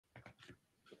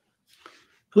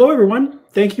Hello, everyone.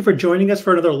 Thank you for joining us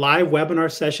for another live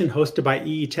webinar session hosted by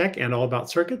EE Tech and All About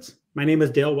Circuits. My name is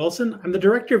Dale Wilson. I'm the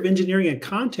Director of Engineering and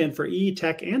Content for EE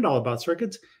Tech and All About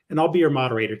Circuits, and I'll be your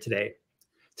moderator today.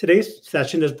 Today's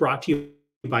session is brought to you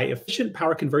by Efficient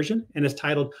Power Conversion and is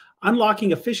titled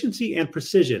Unlocking Efficiency and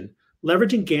Precision,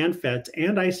 Leveraging GaN FETs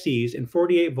and ICs in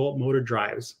 48-volt motor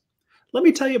drives. Let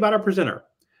me tell you about our presenter.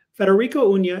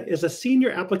 Federico Uña is a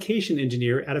Senior Application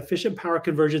Engineer at Efficient Power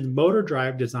Conversion's Motor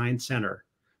Drive Design Center.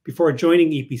 Before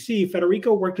joining EPC,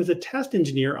 Federico worked as a test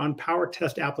engineer on power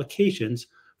test applications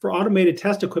for automated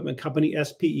test equipment company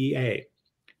SPEA.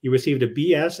 He received a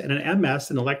BS and an MS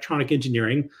in electronic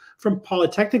engineering from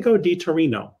Politecnico di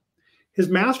Torino. His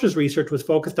master's research was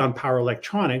focused on power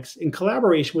electronics in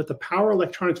collaboration with the Power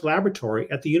Electronics Laboratory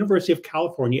at the University of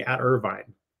California at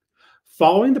Irvine.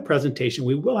 Following the presentation,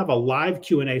 we will have a live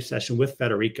Q&A session with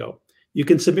Federico. You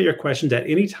can submit your questions at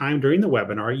any time during the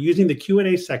webinar using the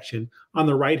Q&A section on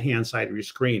the right-hand side of your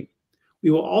screen.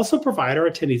 We will also provide our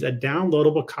attendees a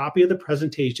downloadable copy of the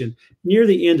presentation near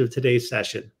the end of today's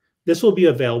session. This will be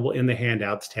available in the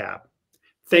Handouts tab.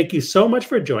 Thank you so much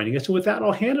for joining us. And with that,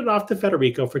 I'll hand it off to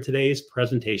Federico for today's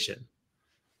presentation.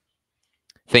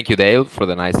 Thank you, Dale, for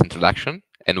the nice introduction,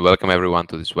 and welcome everyone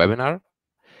to this webinar.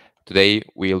 Today,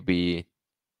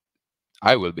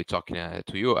 I will be talking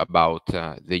to you about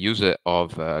the use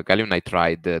of gallium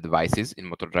nitride devices in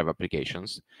motor drive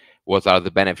applications. What are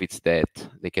the benefits that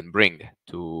they can bring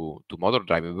to motor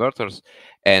drive inverters,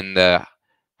 and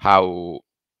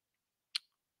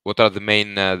what are the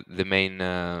main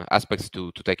aspects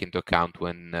to take into account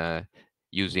when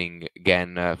using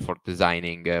GaN for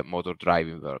designing motor drive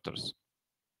inverters.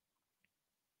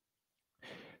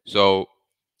 So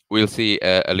we'll see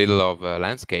a little of a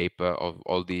landscape of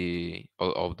all the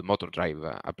motor drive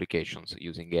applications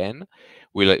using GaN.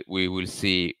 We will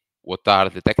see what are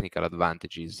the technical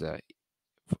advantages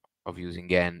of using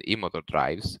GaN in motor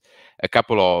drives, a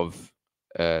couple of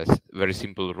very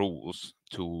simple rules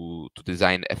to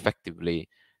design effectively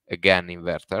a GaN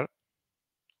inverter,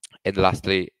 and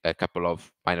lastly, a couple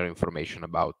of minor information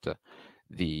about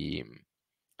the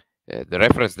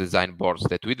reference design boards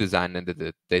that we design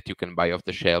and that you can buy off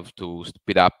the shelf to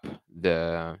speed up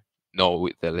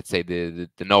let's say the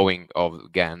knowing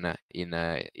of GaN in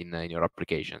your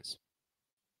applications.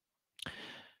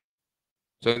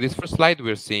 So in this first slide,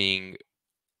 we're seeing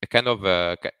a kind of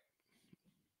I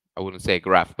wouldn't say a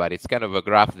graph, but it's kind of a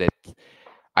graph that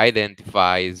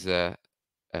identifies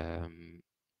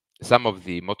some of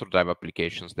the motor drive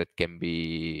applications that can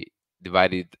be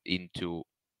divided into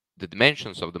the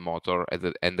dimensions of the motor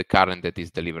and the current that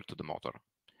is delivered to the motor.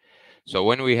 So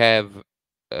when we have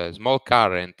a small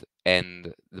current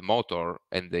and the motor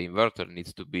and the inverter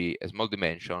needs to be a small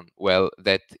dimension, well,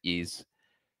 that is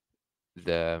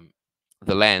the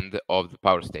land of the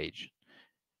power stage.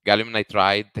 Gallium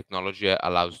nitride technology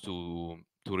allows to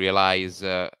realize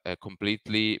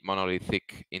completely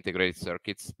monolithic integrated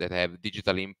circuits that have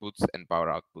digital inputs and power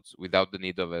outputs without the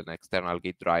need of an external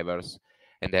gate drivers,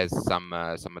 and has some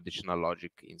additional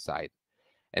logic inside.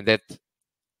 And that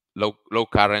low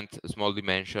current, small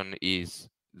dimension is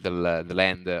the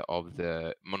land of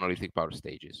the monolithic power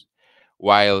stages,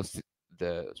 while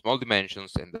the small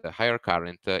dimensions and the higher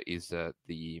current is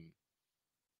the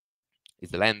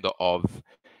land of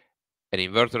an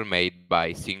inverter made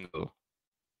by single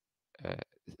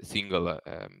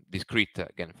discrete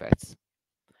GaN FETs.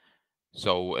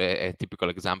 So a typical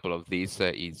example of this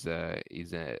is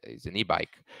an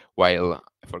e-bike. While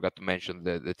I forgot to mention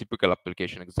the typical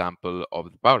application example of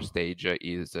the power stage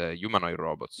is humanoid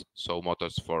robots. So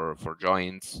motors for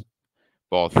joints,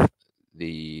 both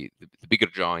the bigger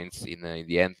joints in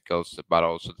the ankles, but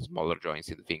also the smaller joints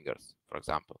in the fingers, for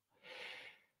example.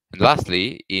 And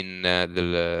lastly, in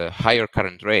the higher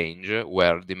current range,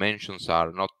 where dimensions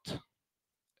are not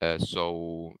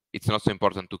so it's not so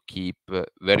important to keep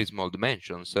very small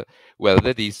dimensions, well,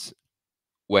 that is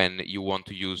when you want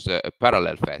to use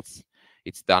parallel FETs.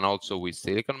 It's done also with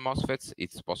silicon MOSFETs.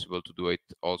 It's possible to do it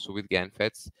also with GaN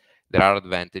FETs. There are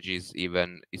advantages,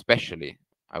 even especially,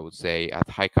 I would say, at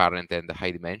high current and high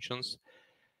dimensions,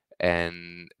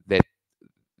 and that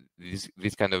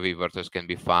this kind of inverters can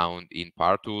be found in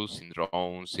power tools, in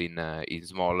drones, in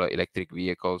small electric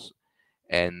vehicles,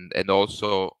 and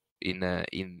also in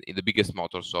the biggest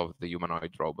motors of the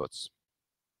humanoid robots.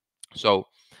 So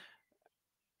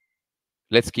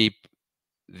let's keep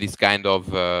this kind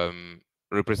of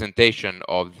representation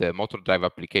of the motor drive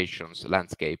applications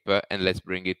landscape, and let's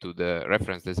bring it to the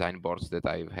reference design boards that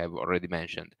I have already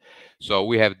mentioned. So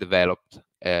we have developed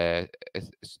a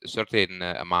certain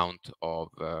amount of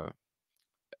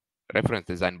reference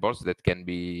design boards that can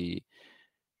be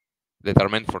that are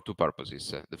meant for two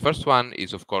purposes. The first one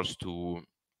is, of course, to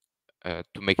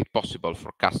make it possible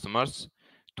for customers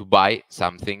to buy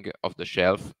something off the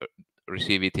shelf,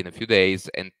 receive it in a few days,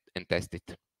 and test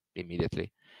it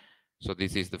immediately. So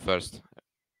this is the first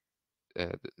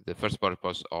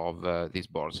purpose of these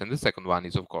boards. And the second one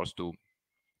is, of course, to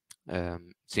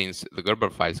since the Gerber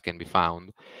files can be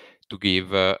found, to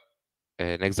give an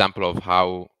example of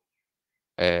how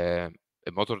a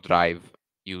motor drive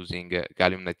using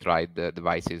gallium nitride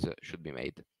devices should be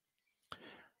made.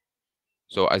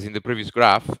 So as in the previous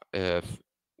graph,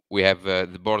 we have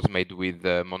the boards made with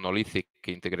monolithic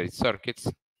integrated circuits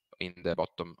in the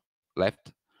bottom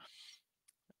left.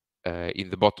 In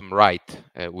the bottom right,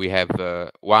 we have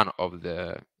there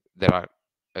are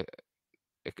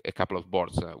a couple of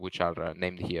boards which are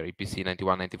named here, EPC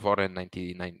 9194 and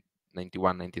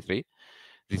 9193.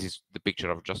 This is the picture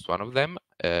of just one of them.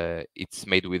 It's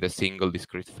made with a single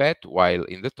discrete FET, while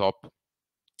in the top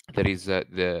there is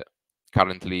the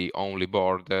currently only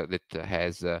board that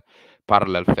has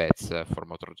parallel FETs for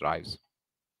motor drives.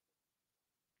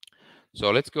 So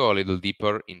let's go a little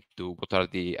deeper into what are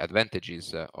the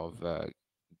advantages of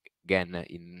GaN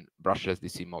in brushless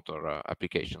DC motor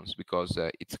applications, because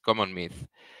it's a common myth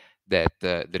that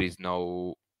there is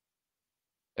no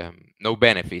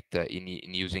benefit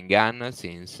in using GaN,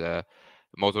 since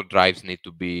motor drives need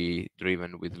to be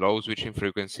driven with low switching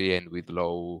frequency and with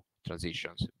low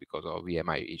transitions because of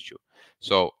EMI issue.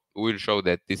 So we'll show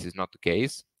that this is not the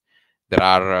case. There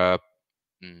are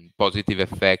positive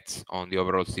effects on the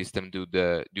overall system due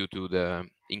to the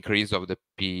increase of the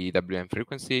PWM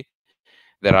frequency.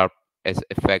 There are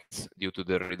effects due to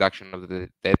the reduction of the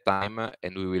dead time,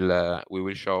 and we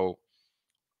will show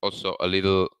also a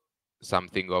little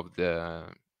something of the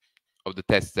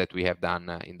tests that we have done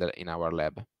in our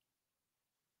lab.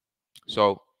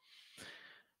 So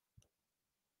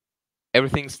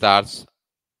everything starts.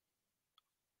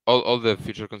 All the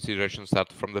future considerations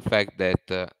start from the fact that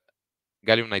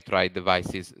gallium nitride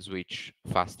devices switch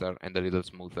faster and a little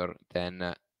smoother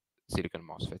than silicon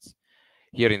MOSFETs.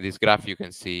 Here in this graph, you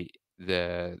can see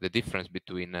the difference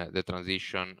between the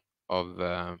transition of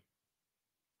an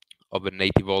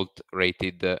 80 volt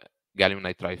rated gallium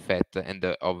nitride FET and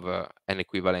of an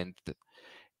equivalent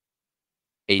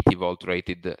 80 volt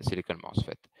rated silicon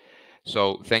MOSFET.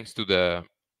 So thanks to the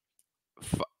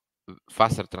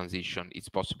faster transition, it's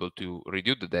possible to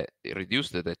reduce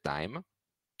the dead time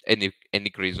and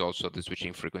increase also the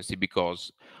switching frequency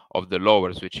because of the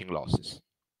lower switching losses.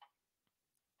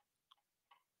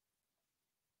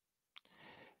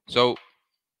 So,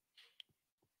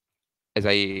 as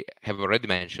I have already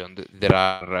mentioned, there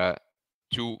are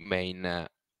two main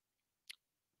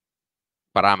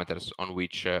parameters on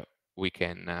which we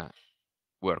can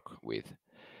work with.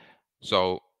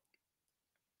 So,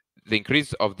 the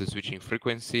increase of the switching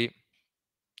frequency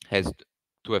has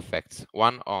two effects,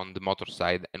 one on the motor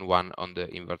side and one on the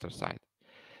inverter side.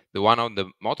 The one on the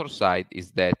motor side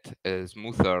is that a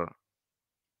smoother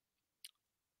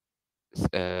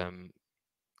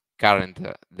current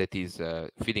that is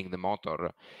feeding the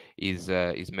motor has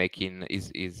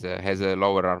a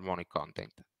lower harmonic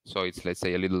content. So it's, let's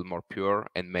say, a little more pure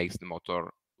and makes the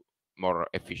motor more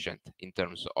efficient in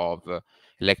terms of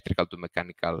electrical to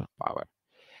mechanical power.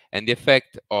 And the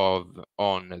effect on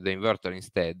the inverter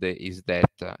instead is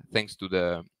that thanks to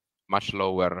the much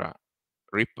lower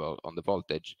ripple on the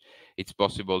voltage, it's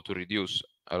possible to reduce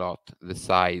a lot the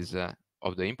size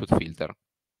of the input filter,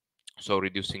 so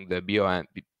reducing the BOM,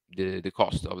 the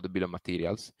cost of the bill of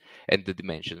materials and the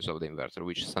dimensions of the inverter,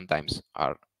 which sometimes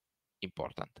are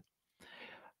important.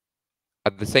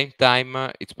 At the same time,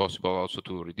 it's possible also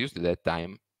to reduce the dead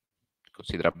time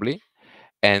considerably,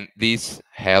 and this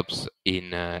helps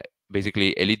in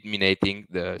basically eliminating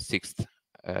the sixth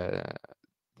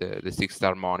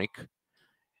harmonic,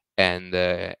 and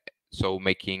so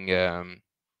making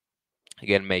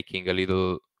again making a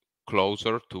little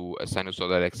closer to a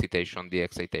sinusoidal excitation, the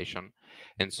excitation,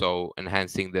 and so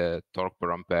enhancing the torque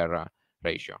per ampere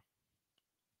ratio.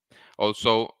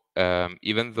 Also,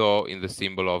 even though in the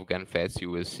symbol of GaN FETs you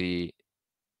will see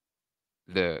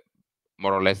the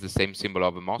more or less the same symbol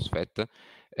of a MOSFET,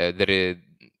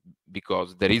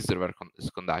 because there is reverse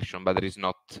conduction, but there is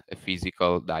not a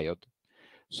physical diode.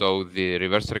 So the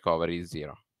reverse recovery is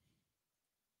 0.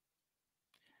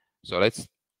 So let's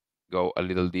go a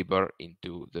little deeper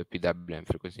into the PWM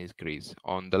frequency increase.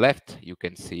 On the left, you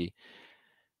can see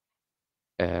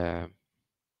a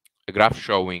graph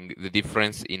showing the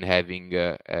difference in having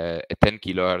a 10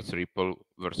 kilohertz ripple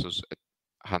versus a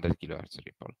 100 kilohertz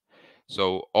ripple.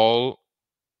 So all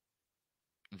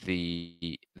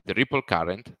the ripple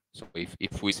current. So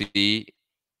if we see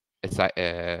a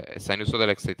sinusoidal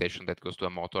excitation that goes to a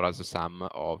motor as a sum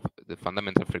of the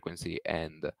fundamental frequency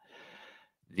and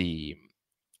the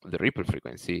ripple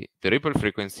frequency, the ripple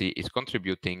frequency is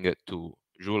contributing to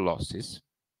joule losses,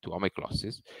 to ohmic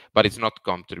losses, but it's not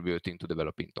contributing to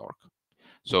developing torque.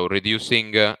 So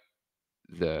reducing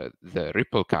the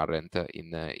ripple current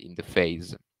in the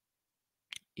phase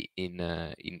in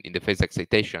the phase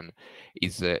excitation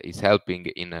is helping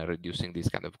in reducing this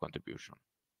kind of contribution.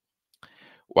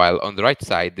 While on the right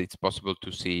side, it's possible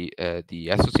to see the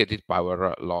associated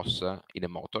power loss in a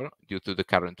motor due to the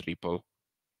current ripple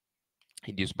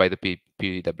induced by the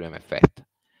PWM effect.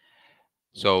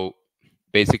 So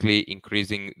basically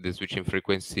increasing the switching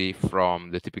frequency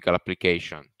from the typical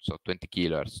application, so 20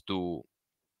 kilohertz, to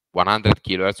 100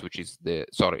 kilohertz, which is the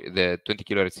 20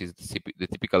 kilohertz is the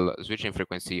typical switching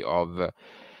frequency of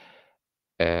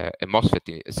a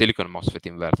MOSFET, a silicon MOSFET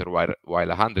inverter, while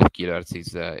 100 kilohertz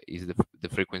is the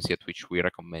frequency at which we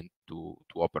recommend to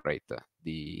operate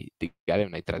the gallium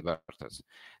nitride inverters.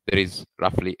 There is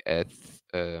roughly a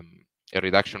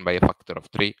reduction by a factor of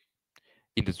 3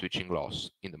 in the switching loss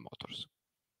in the motors.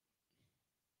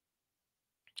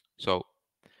 So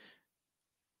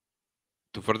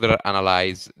to further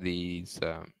analyze these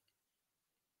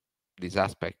this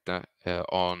aspect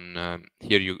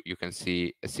here you can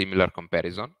see a similar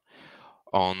comparison.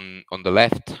 On the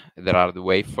left there are the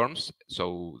waveforms,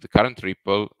 so the current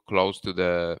ripple close to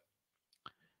the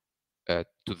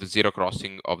zero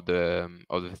crossing of the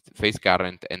phase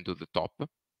current and to the top,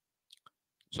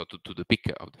 so to the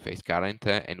peak of the phase current,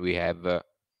 and we have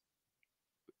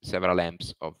several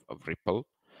amps of ripple,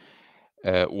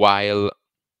 while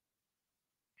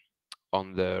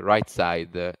on the right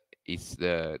side is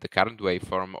the current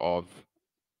waveform of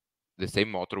the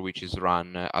same motor, which is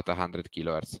run at 100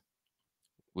 kilohertz,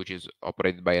 which is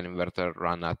operated by an inverter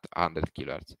run at 100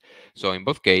 kilohertz. So in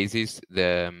both cases,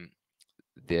 there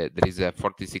is a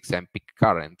 46 amp peak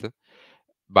current,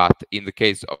 but in the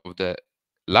case of the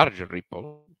larger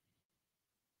ripple,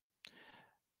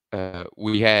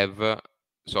 we have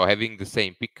so having the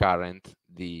same peak current,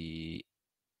 the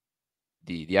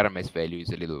RMS value is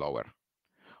a little lower.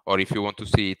 Or if you want to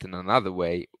see it in another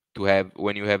way,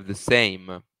 when you have the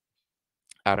same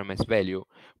RMS value,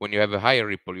 when you have a higher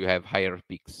ripple, you have higher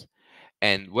peaks.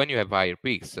 And when you have higher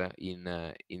peaks in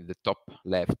the top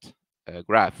left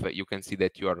graph, you can see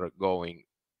that you are going,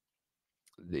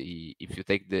 if you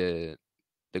take the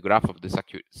graph of the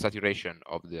saturation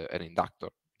of an inductor,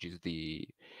 which is the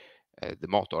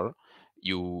motor,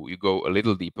 you go a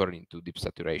little deeper into deep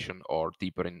saturation or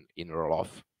deeper in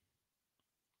roll-off.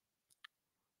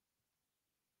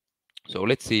 So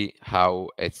let's see how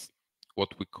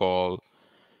what we call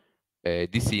a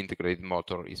DC integrated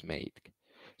motor is made.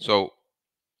 So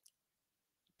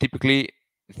typically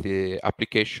the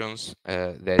applications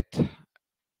that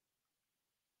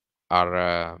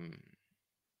are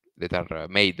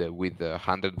made with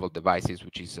 100-volt devices,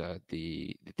 which is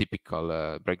the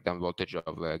typical breakdown voltage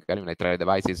of gallium nitride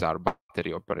devices, are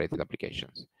battery operated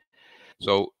applications.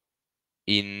 So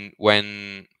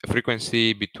when a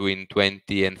frequency between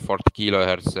 20 and 40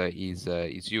 kilohertz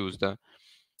is used,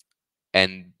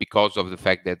 and because of the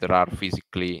fact that there are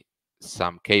physically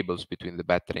some cables between the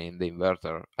battery and the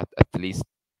inverter at least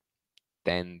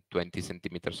 10-20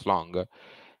 centimeters long,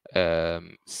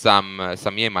 some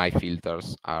EMI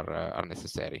filters are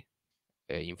necessary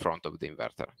in front of the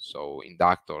inverter. So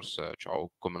inductors,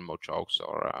 common mode chokes,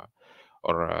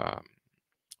 or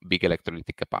big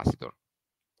electrolytic capacitor.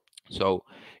 So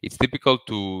it's typical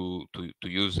to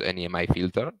use an EMI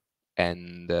filter,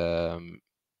 and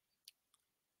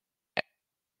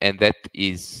that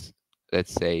is,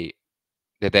 let's say,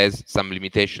 that has some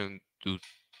limitation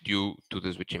due to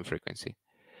the switching frequency.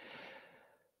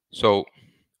 So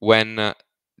when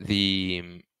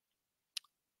the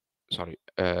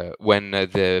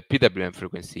PWM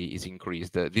frequency is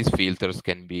increased, these filters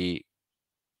can be,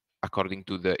 according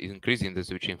to the increase in the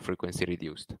switching frequency,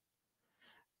 reduced.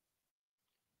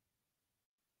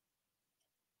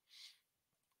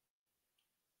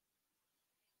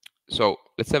 So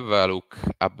let's have a look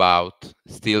about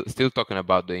still talking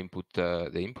about the input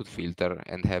filter,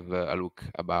 and have a look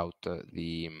about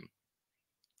the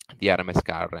RMS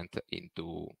current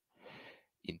into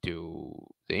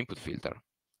the input filter.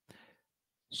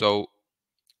 So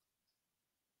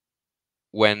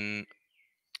when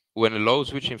a low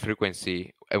switching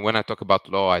frequency, and when I talk about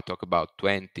low, I talk about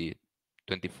 20,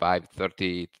 25,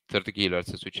 30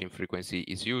 kilohertz switching frequency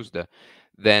is used,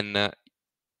 then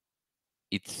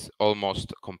it's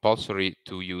almost compulsory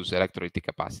to use electrolytic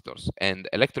capacitors. And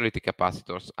electrolytic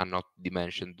capacitors are not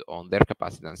dimensioned on their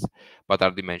capacitance, but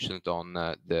are dimensioned on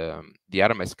the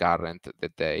RMS current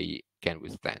that they can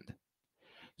withstand.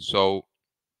 So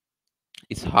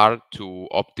it's hard to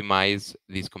optimize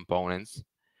these components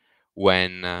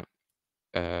when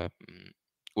uh,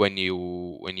 when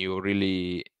you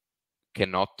really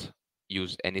cannot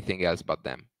use anything else but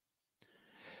them.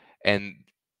 And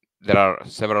there are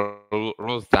several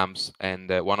rule of thumbs, and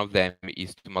one of them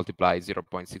is to multiply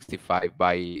 0.65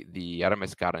 by the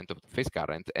RMS current of the phase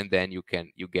current, and then you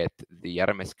get the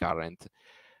RMS current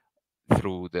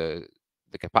through the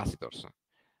capacitors,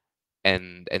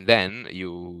 and then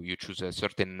you choose a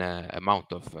certain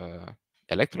amount of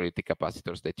electrolytic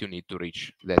capacitors that you need to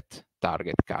reach that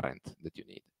target current that you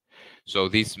need. So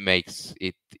this makes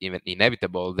it even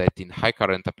inevitable that in high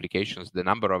current applications, the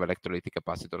number of electrolytic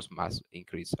capacitors must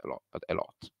increase a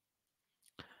lot.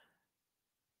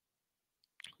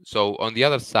 So on the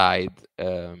other side,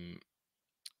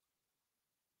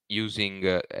 using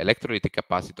electrolytic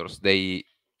capacitors,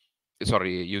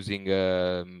 using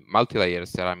multi-layer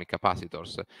ceramic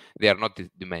capacitors, they are not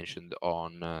dimensioned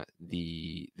on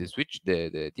the switch,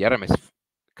 the RMS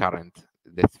current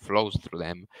that flows through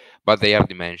them, but they are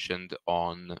dimensioned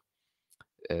on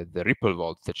the ripple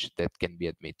voltage that can be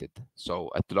admitted.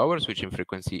 So at lower switching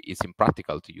frequency, it's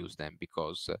impractical to use them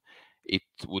because it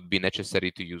would be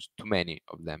necessary to use too many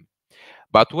of them.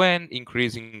 But when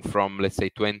increasing from, let's say,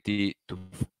 20 to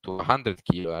 100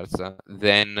 kilohertz,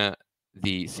 then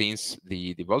since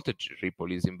the voltage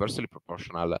ripple is inversely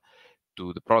proportional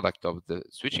to the product of the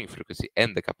switching frequency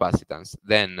and the capacitance,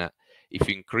 then if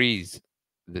you increase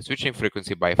the switching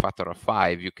frequency by a factor of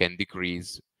 5, you can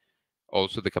decrease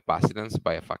also the capacitance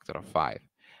by a factor of 5.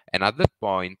 And at that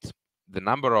point, the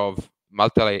number of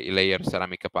multi-layer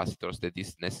ceramic capacitors that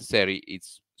is necessary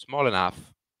is small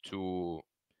enough to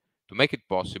make it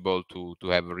possible to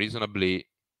have reasonable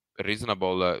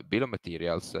bill of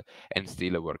materials and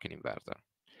still a working inverter.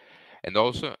 And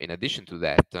also, in addition to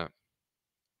that,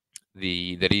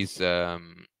 there is,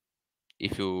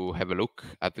 if you have a look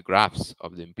at the graphs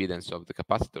of the impedance of the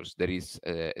capacitors, there is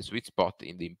a sweet spot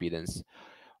in the impedance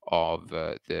of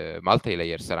the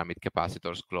multi-layer ceramic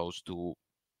capacitors close to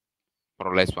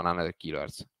more or less 100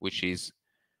 kilohertz, which is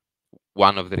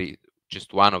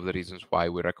just one of the reasons why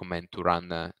we recommend to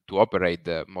operate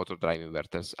the motor drive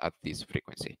inverters at this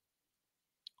frequency.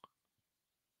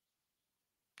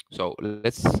 So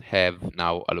let's have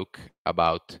now a look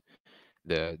about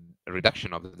the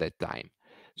reduction of the dead time.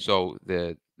 So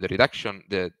the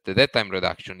dead time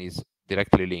reduction is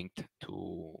directly linked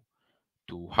to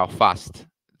how fast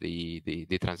the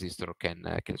transistor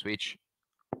can switch,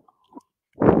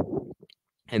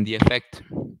 and the effect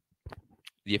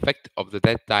of the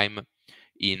dead time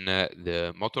in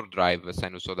the motor drive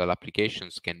sinusoidal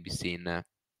applications can be seen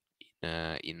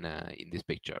in this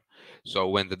picture. So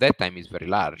when the dead time is very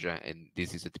large, and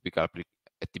this is a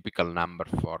typical number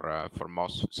for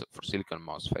silicon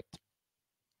MOSFET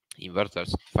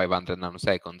inverters, 500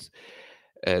 nanoseconds,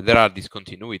 there are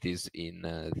discontinuities in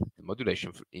the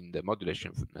modulation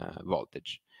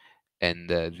voltage, and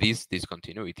these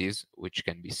discontinuities, which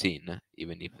can be seen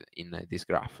even if in this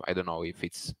graph, I don't know if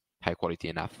it's high quality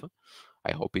enough,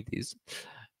 I hope it is,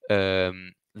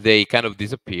 they kind of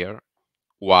disappear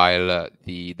while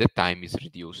the time is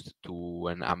reduced to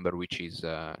a number which is,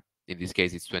 in this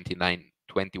case, it's 21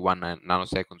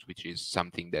 nanoseconds, which is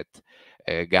something that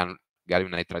gallium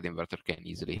nitride inverter can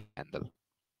easily handle.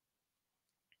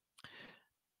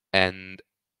 And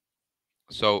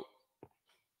so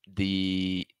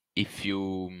if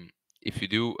you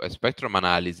do a spectrum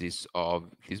analysis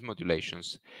of these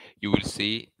modulations, you will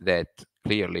see that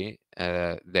clearly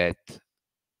that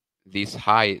this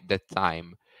high dead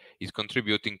time is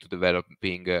contributing to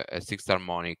developing a sixth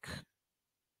harmonic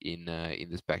in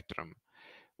the spectrum,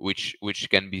 which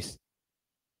can be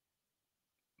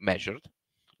measured,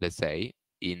 let's say,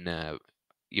 in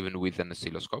even with an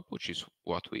oscilloscope, which is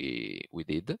what we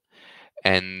did,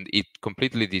 and it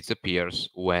completely disappears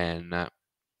when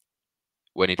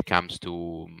it comes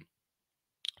to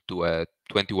a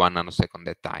 21 nanosecond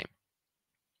dead time.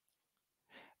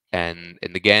 And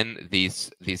again,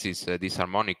 this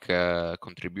harmonic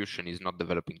contribution is not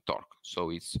developing torque,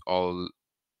 so it's all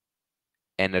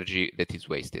energy that is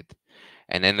wasted.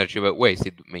 And energy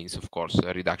wasted means, of course,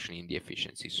 a reduction in the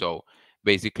efficiency. So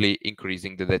basically,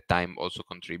 increasing the dead time also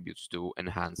contributes to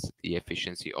enhance the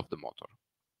efficiency of the motor.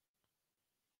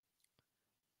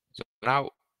 So now,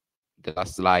 the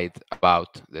last slide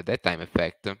about the dead time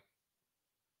effect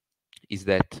is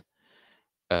that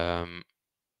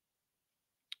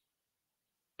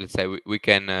let's say we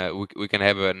can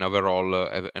have an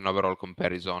overall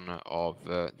comparison of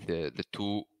the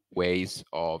two ways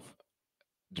of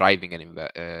driving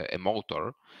a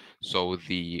motor. So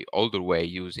the older way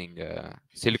using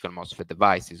silicon MOSFET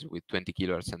devices with 20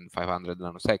 kilohertz and 500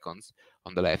 nanoseconds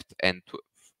on the left, and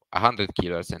 100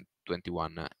 kilohertz and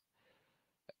 21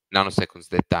 nanoseconds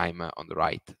that time on the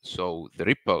right. So the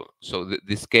ripple, so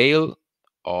the scale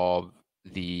of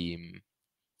the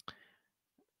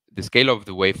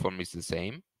waveform is the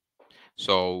same.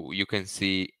 So you can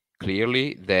see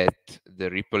clearly that the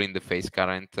ripple in the phase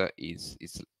current is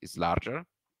larger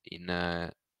in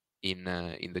the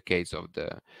case of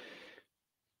the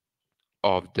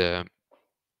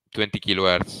 20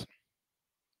 kilohertz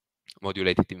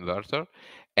modulated inverter,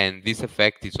 and this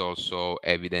effect is also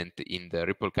evident in the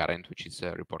ripple current, which is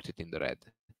reported in the red.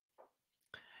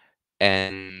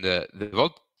 And the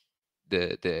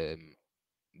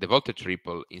voltage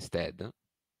ripple instead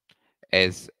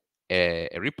has a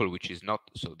ripple which is not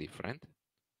so different.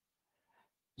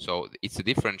 So it's a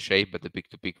different shape, but the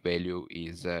peak-to-peak value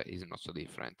is not so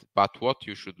different. But what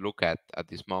you should look at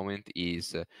this moment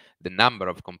is the number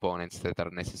of components that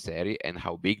are necessary and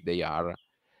how big they are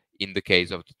in the case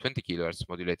of the 20 kilohertz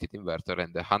modulated inverter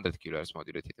and the 100 kilohertz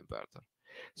modulated inverter.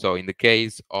 So in the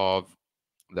case of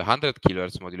the 100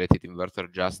 kilohertz modulated inverter,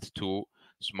 just two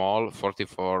small 22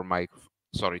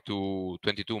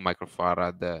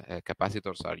 microfarad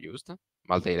capacitors are used,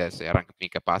 multi-layer rank pin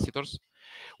capacitors,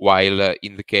 while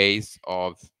in the case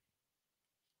of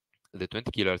the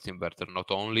 20 kilohertz inverter, not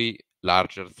only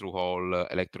larger through-hole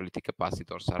electrolytic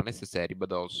capacitors are necessary,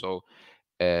 but also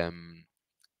a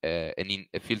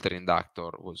filter inductor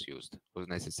was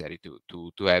necessary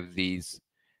to have this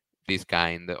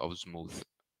kind of smooth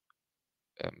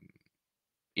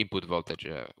input voltage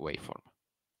waveform.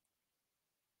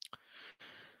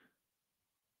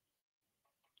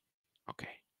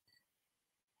 Okay.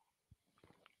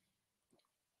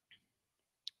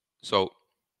 So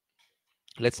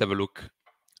let's have a look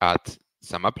at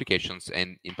some applications,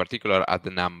 and in particular at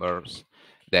the numbers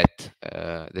that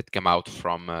come out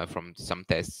from some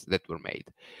tests that were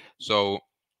made. So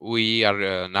we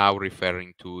are now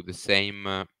referring to the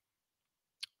same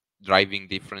driving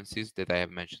differences that I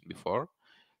have mentioned before.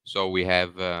 So we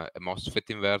have a MOSFET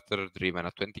inverter driven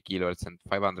at 20 kilohertz and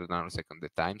 500 nanosecond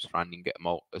at times, running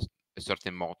a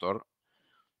certain motor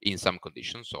in some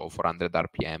conditions, so 400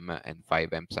 RPM and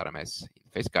 5 amps RMS in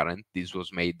phase current. This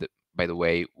was made, by the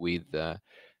way, with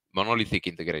monolithic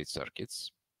integrated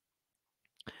circuits.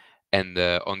 And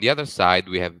on the other side,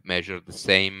 we have measured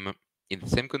in the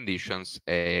same conditions,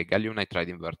 a gallium nitride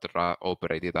inverter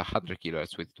operated at 100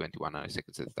 kilohertz with 21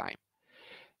 nanoseconds at a time.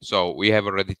 So we have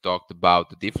already talked about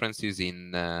the differences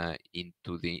in the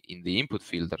input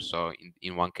filter. So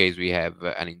in one case we have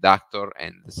an inductor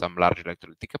and some large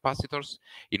electrolytic capacitors.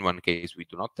 In one case we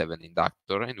do not have an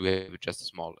inductor and we have just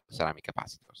small ceramic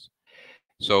capacitors.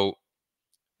 So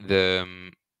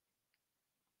the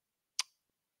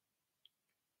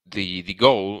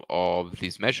goal of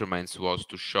these measurements was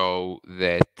to show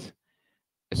that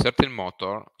a certain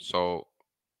motor, so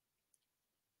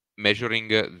measuring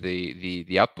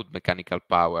the output mechanical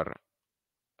power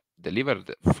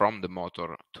delivered from the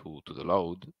motor to the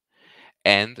load,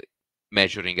 and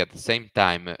measuring at the same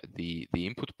time the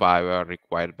input power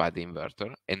required by the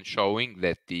inverter, and showing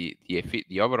that the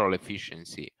overall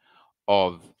efficiency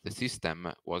of the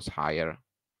system was higher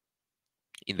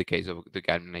in the case of the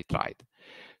gallium nitride.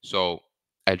 So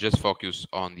I'll just focus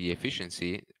on the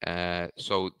efficiency.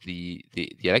 So the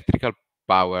electrical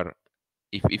power,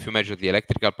 if you measure the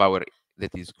electrical power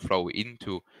that is flow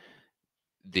into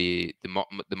the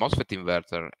MOSFET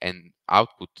inverter and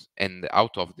output and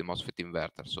out of the MOSFET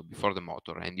inverter, so before the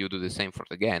motor, and you do the same for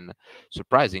the GaN,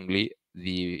 surprisingly,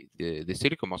 the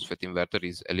silicon MOSFET inverter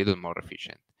is a little more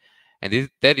efficient. And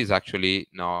that is actually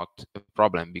not a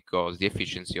problem, because the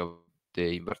efficiency of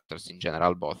the inverters in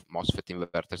general, both MOSFET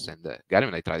inverters and the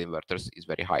gallium nitride inverters, is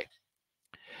very high.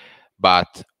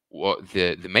 But what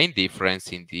the main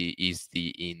difference in the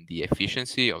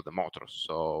efficiency of the motor.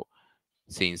 So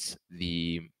since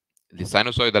the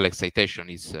sinusoidal excitation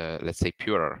is, let's say,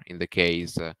 purer in the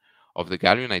case of the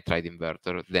gallium nitride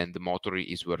inverter, then the motor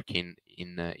is working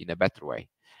in a better way.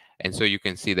 And so you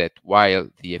can see that while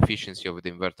the efficiency of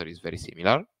the inverter is very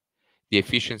similar, the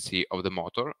efficiency of the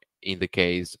motor in the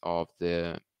case of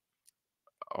the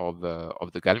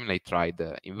gallium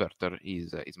nitride inverter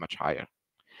is much higher.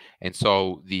 And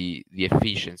so the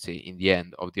efficiency in the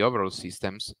end of the overall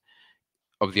system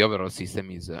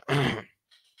is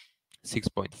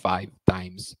 6.5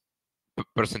 times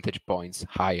percentage points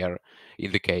higher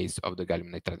in the case of the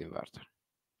gallium nitride inverter.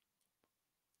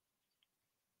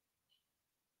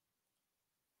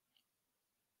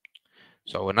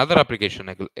 So another application,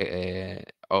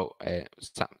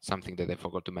 something that I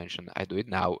forgot to mention, I do it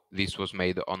now. This was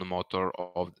made on the motor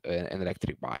of an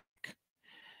electric bike.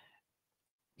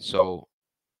 So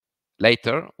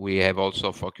later, we have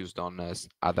also focused on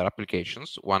other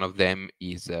applications. One of them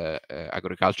is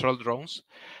agricultural drones.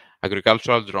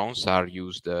 Agricultural drones are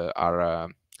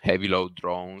heavy load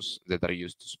drones that are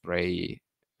used to spray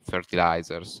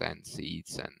fertilizers and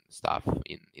seeds and stuff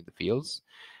in the fields,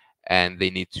 and they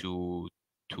need to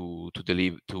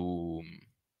deliver to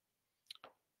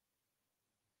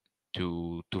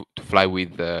fly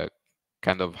with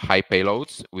kind of high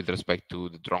payloads with respect to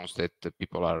the drones that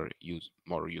people are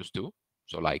more used to.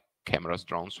 So like cameras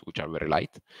drones, which are very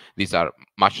light. These are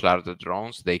much larger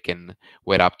drones. They can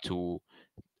weigh up to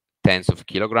tens of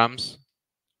kilograms,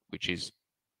 which is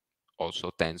also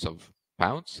tens of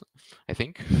pounds, I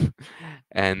think.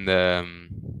 And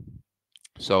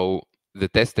so the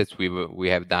tests that we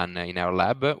have done in our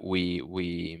lab, we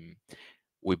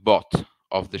bought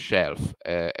off the shelf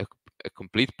a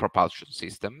complete propulsion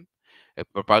system. A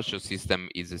propulsion system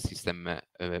is a system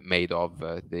made of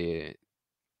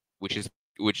which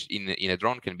in a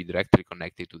drone can be directly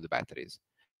connected to the batteries.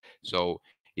 So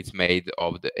it's made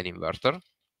of an inverter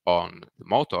on the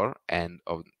motor and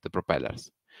of the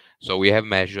propellers. So we have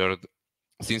measured,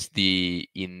 since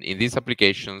in these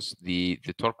applications the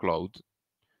torque load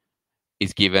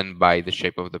is given by the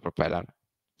shape of the propeller.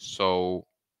 So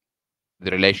the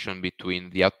relation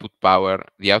between the output power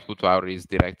is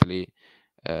directly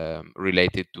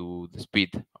related to the speed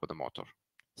of the motor,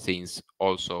 since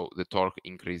also the torque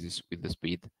increases with the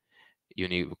speed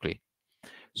univocally.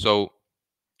 So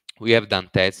we have done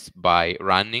tests by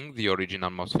running the original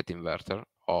MOSFET inverter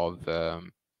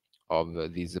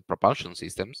of these propulsion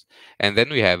systems, and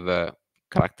then we have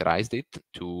characterized it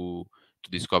to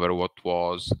discover what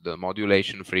was the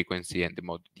modulation frequency and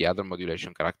the other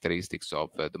modulation characteristics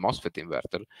of the MOSFET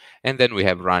inverter, and then we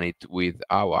have run it with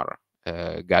our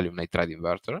gallium nitride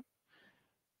inverter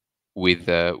with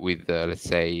let's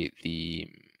say the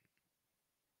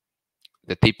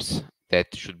tips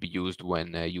that should be used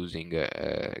when using a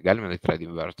gallium nitride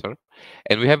inverter,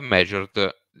 and we have measured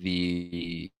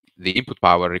the input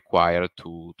power required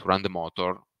to run the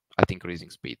motor at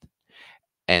increasing speed.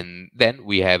 And then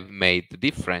we have made the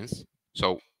difference.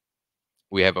 So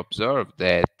we have observed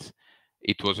that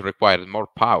it was required more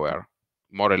power,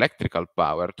 more electrical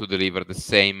power, to deliver the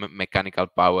same mechanical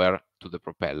power to the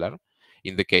propeller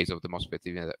in the case of the MOSFET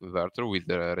inverter with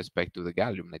respect to the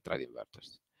gallium nitride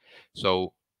inverters.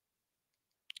 So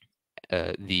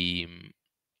the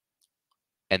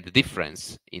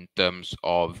difference in terms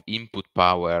of input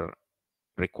power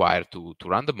required to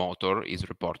run the motor is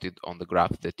reported on the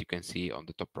graph that you can see on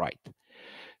the top right.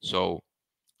 So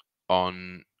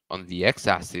on the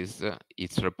x-axis,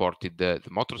 it's reported the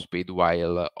motor speed,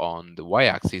 while on the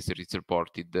y-axis, it's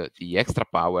reported the extra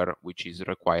power which is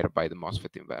required by the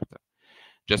MOSFET inverter.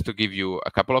 Just to give you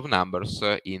a couple of numbers,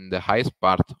 in the highest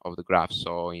part of the graph,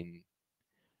 so in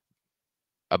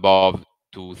above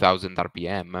 2000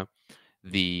 RPM,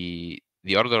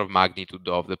 the order of magnitude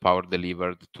of the power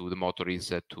delivered to the motor is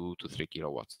 2 to 3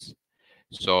 kilowatts.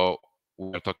 So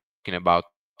we are talking about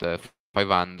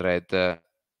 500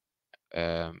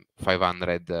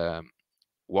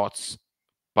 watts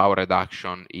power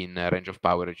reduction in a range of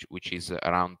power which is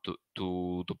around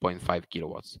 2.5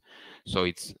 kilowatts. So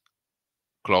it's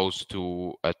close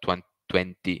to a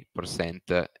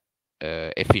 20%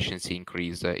 efficiency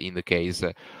increase in the case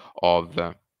of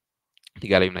the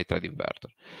gallium nitride inverter.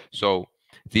 So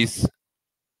this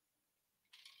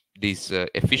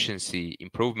efficiency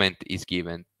improvement is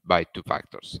given by two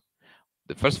factors.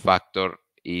 The first factor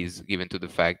is given to the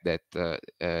fact that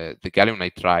the gallium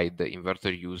nitride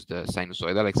inverter used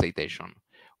sinusoidal excitation,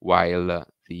 while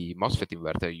the MOSFET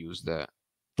inverter used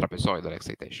trapezoidal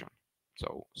excitation,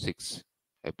 so 6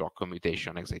 block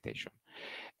commutation excitation.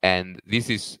 And this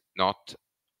is not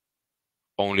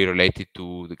only related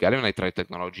to the gallium nitride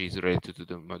technology, is related to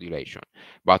the modulation.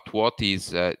 But what is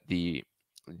the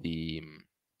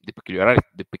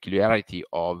peculiarity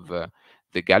of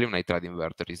the gallium nitride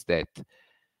inverter is that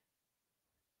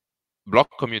block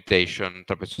commutation,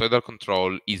 trapezoidal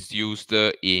control is used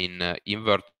in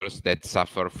inverters that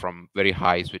suffer from very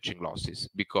high switching losses,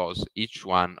 because each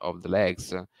one of the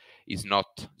legs is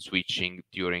not switching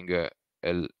during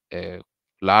a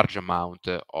large amount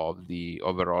of the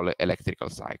overall electrical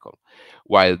cycle,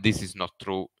 while this is not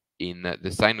true in the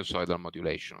sinusoidal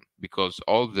modulation, because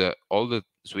all the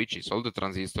switches, all the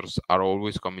transistors are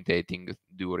always commutating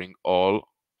during all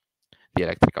the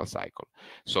electrical cycle.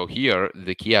 So here,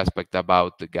 the key aspect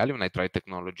about the gallium nitride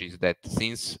technology is that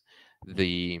since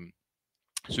the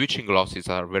switching losses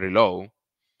are very low,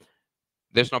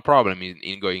 there's no problem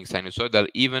in going sinusoidal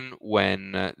even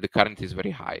when the current is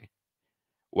very high.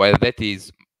 While that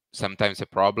is sometimes a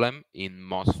problem in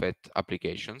MOSFET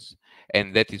applications,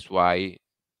 and that is why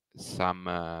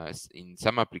in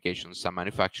some applications, some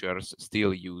manufacturers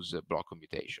still use block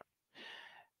commutation.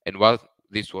 And while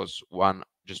this was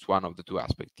just one of the two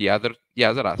aspects, the other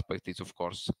aspect is, of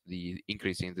course, the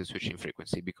increase in the switching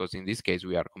frequency, because in this case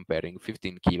we are comparing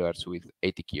 15 kilohertz with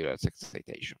 80 kilohertz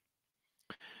excitation.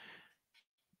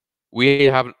 We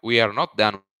are not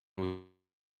done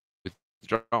with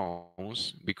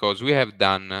drones, because we have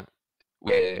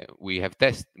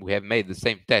made the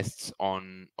same tests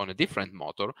on a different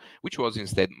motor, which was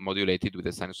instead modulated with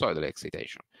a sinusoidal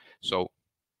excitation. So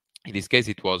in this case,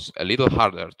 it was a little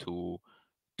harder to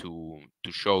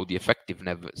show the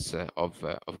effectiveness of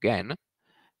GaN,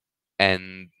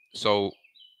 and so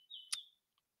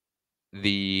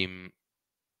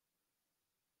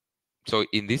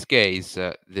in this case,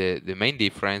 the main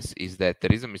difference is that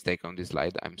there is a mistake on this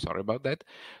slide. I'm sorry about that.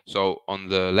 So on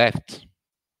the left,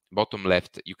 bottom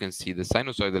left, you can see the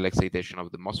sinusoidal excitation of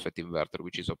the MOSFET inverter,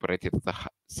 which is operated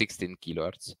at 16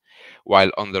 kilohertz, while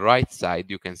on the right side,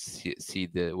 you can see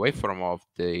the waveform of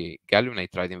the gallium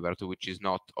nitride inverter, which is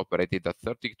not operated at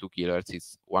 32 kilohertz,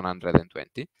 it's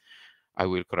 120. I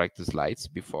will correct the slides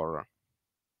before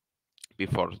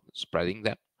spreading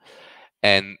them.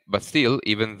 But still,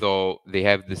 even though they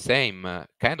have the same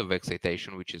kind of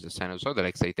excitation, which is a sinusoidal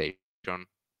excitation,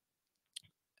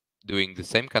 doing the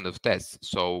same kind of tests,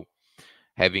 so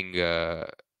having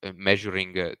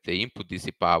measuring the input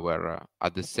DC power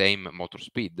at the same motor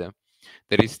speed,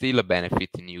 there is still a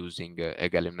benefit in using a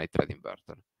gallium nitride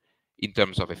inverter in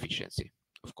terms of efficiency,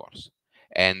 of course.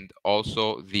 And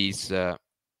also this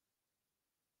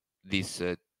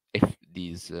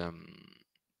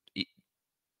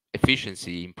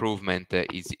efficiency improvement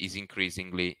is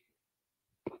increasingly,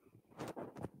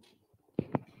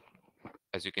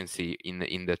 as you can see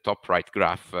in the top right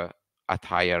graph, at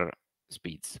higher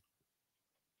speeds.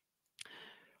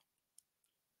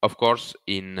 Of course,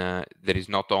 there is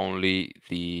not only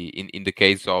in the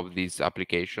case of these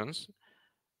applications,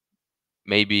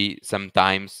 maybe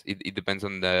sometimes it depends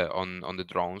on the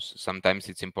drones. Sometimes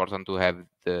it's important to have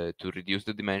to reduce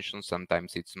the dimensions.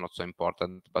 Sometimes it's not so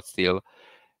important, but still,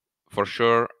 for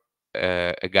sure,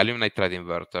 a gallium nitride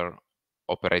inverter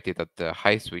operated at a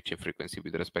high switching frequency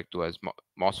with respect to a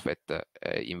MOSFET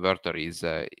inverter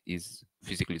is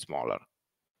physically smaller.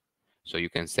 So you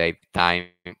can save time,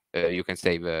 you can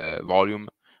save volume,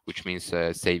 which means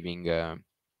saving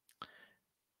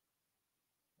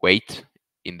weight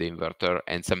in the inverter,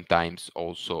 and sometimes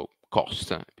also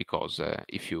cost, because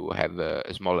if you have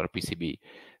a smaller PCB,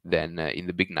 then in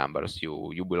the big numbers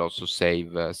you will also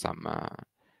save some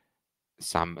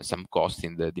cost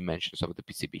in the dimensions of the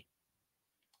PCB.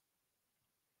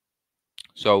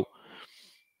 So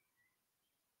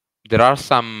there are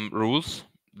some rules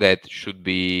that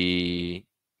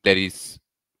is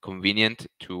convenient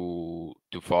to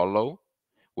follow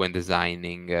when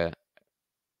designing an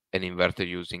inverter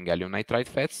using gallium nitride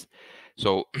FETs.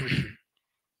 So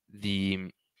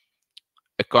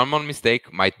a common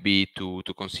mistake might be to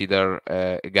consider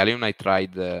a gallium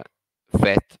nitride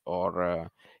FET or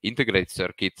integrated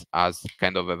circuit as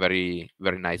kind of a very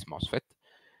nice MOSFET.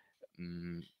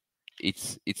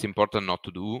 It's important not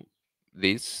to do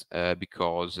this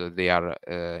because they are,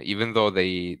 even though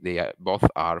they both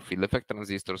are field effect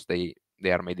transistors, they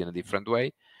are made in a different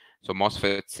way. So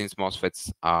since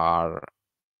MOSFETs are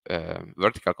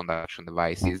vertical conduction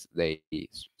devices, they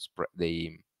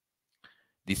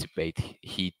dissipate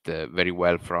heat very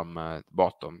well from the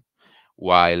bottom,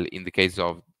 while in the case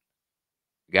of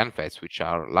GaN FETs, which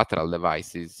are lateral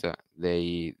devices,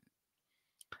 the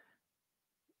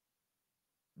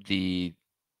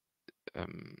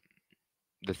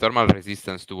thermal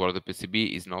resistance toward the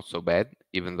PCB is not so bad,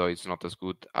 even though it's not as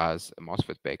good as a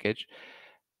MOSFET package.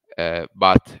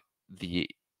 But the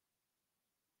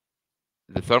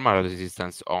thermal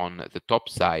resistance on the top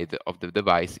side of the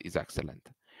device is excellent,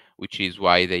 which is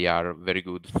why they are very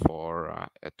good for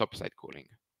topside cooling.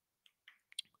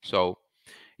 So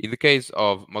in the case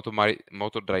of motor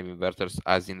drive inverters,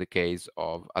 as in the case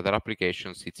of other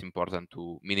applications, it's important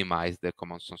to minimize the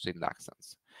common source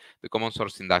inductance. The common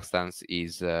source inductance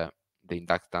is the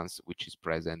inductance which is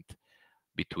present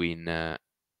between,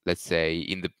 let's say,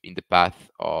 in the path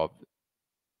of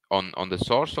on the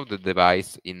source of the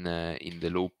device in the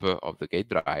loop of the gate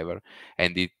driver,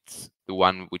 and it's the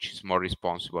one which is more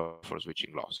responsible for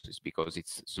switching losses because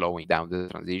it's slowing down the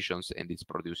transitions and it's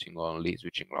producing only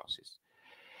switching losses.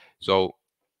 So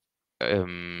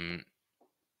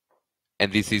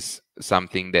And this is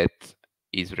something that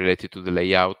is related to the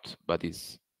layout, but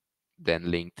is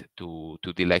then linked to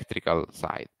the electrical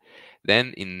side.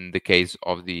 Then in the case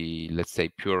of the, let's say,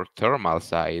 pure thermal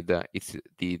side, it's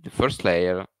the first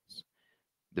layer,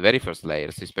 the very first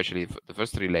layers, especially the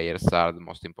first 3 layers, are the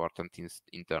most important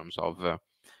in terms of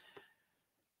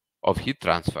heat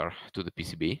transfer to the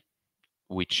PCB,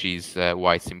 which is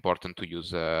why it's important to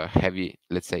use heavy,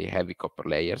 let's say, heavy copper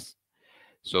layers.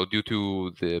 So due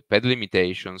to the pad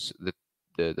limitations,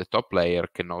 the top layer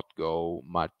cannot go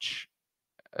much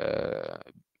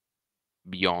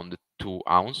beyond 2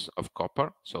 ounces of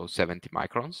copper, so 70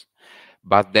 microns.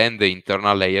 But then the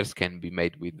internal layers can be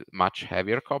made with much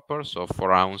heavier copper. So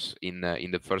 4 ounces in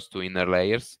the first 2 inner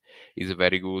layers is a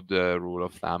very good rule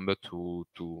of thumb to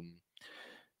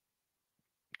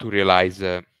realize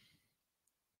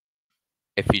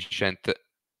efficient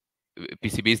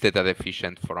PCBs that are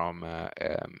efficient from a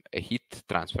heat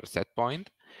transfer set point.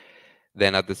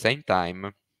 Then at the same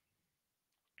time,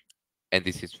 and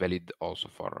this is valid also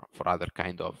for other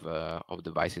kind of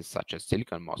devices such as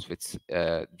silicon MOSFETs,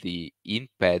 the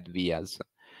in-pad vias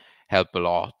help a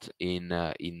lot in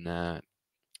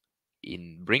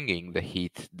bringing the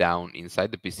heat down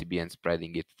inside the PCB and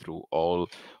spreading it through all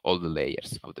the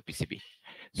layers of the PCB.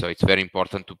 So it's very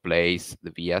important to place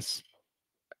the vias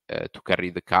to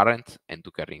carry the current and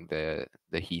to carry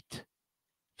the heat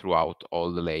throughout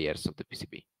all the layers of the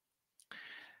PCB.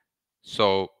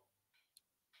 So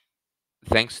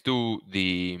thanks to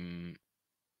the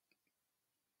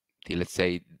let's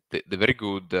say the very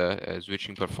good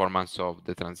switching performance of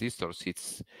the transistors,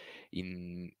 it's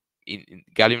in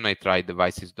gallium nitride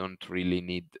devices don't really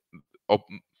need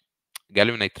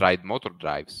gallium nitride motor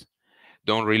drives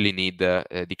don't really need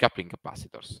decoupling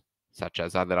capacitors, such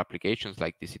as other applications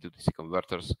like DC to DC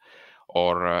converters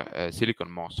or silicon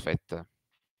MOSFET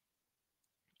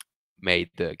made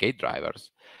gate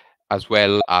drivers, as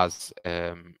well as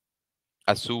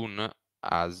soon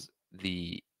as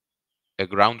a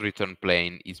ground return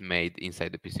plane is made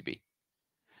inside the PCB.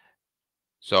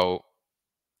 So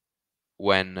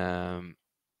when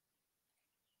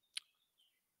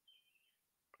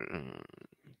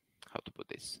how to put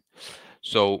this?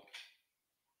 So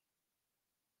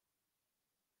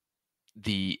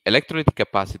the electrolytic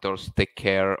capacitors take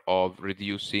care of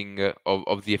reducing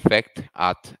of the effect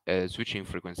at a switching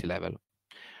frequency level,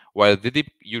 while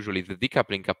usually the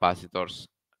decoupling capacitors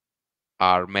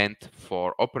are meant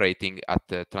for operating at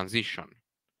the transition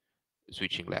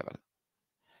switching level.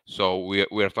 So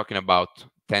we are talking about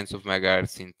tens of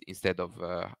megahertz instead of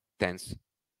tens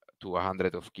to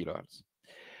 100 of kilohertz.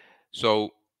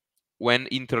 So when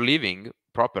interleaving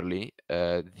properly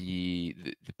the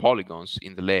polygons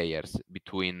in the layers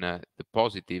between the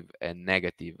positive and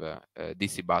negative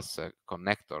DC bus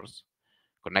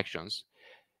connections,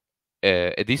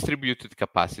 a distributed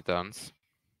capacitance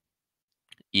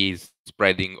is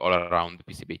spreading all around the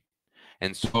PCB.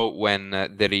 And so when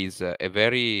there is a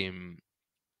very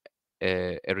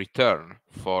a return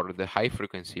for the high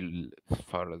frequency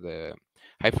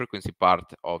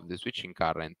part of the switching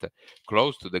current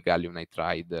close to the gallium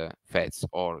nitride FETs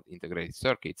or integrated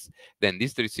circuits, then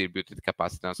this distributed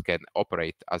capacitance can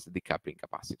operate as a decoupling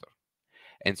capacitor.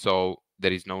 And so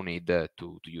there is no need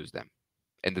to use them.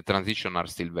 And the transitions are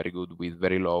still very good with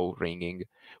very low ringing,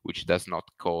 which does not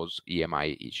cause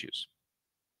EMI issues.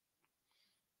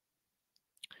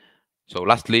 So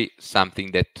lastly,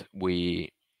 something that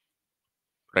we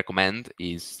recommend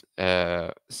is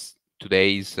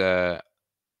today's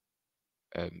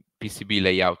PCB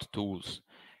layout tools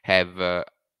have,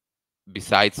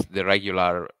 besides the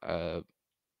regular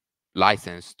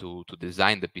license to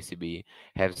design the PCB,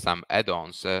 have some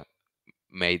add-ons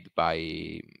made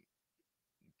by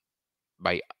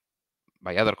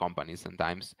other companies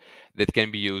sometimes that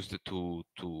can be used to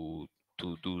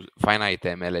do finite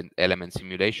element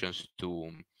simulations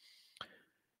to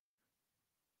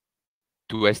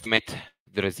estimate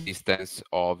the resistance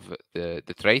of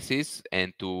the traces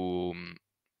and to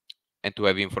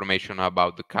have information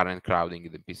about the current crowding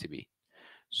in the PCB.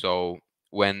 So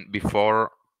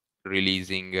before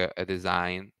releasing a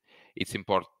design,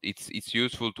 it's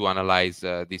useful to analyze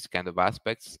these kind of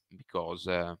aspects, because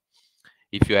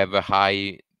if you have a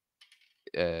high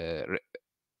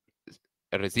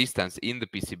resistance in the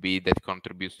PCB that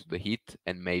contributes to the heat,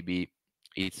 and maybe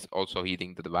it's also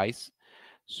heating the device,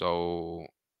 so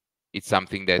it's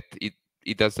something that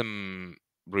it doesn't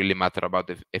really matter about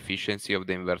the efficiency of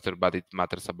the inverter, but it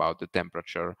matters about the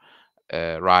temperature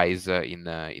rise in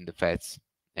the FETs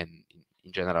and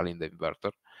in general in the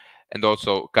inverter. And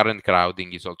also current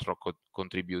crowding is also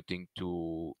contributing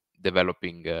to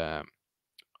developing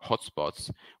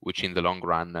hotspots, which in the long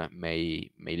run may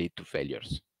lead to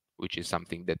failures, which is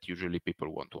something that usually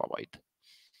people want to avoid.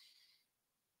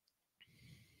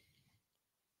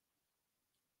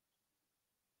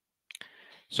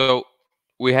 So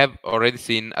we have already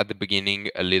seen at the beginning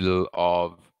a little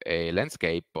of a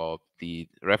landscape of the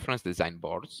reference design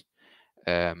boards.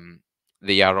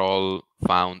 They are all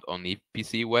found on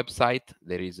EPC website.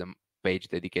 There is a page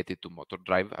dedicated to motor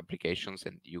drive applications,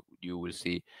 and you will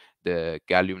see the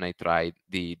gallium nitride,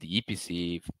 the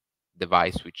EPC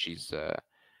device, which is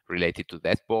related to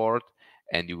that board,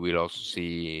 and you will also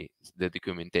see the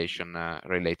documentation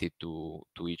related to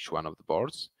each one of the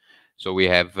boards. So we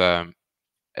have the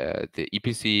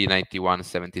EPC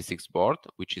 9176 board,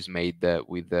 which is made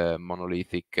with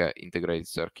monolithic integrated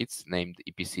circuits named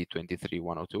EPC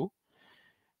 23102.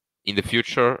 In the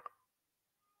future,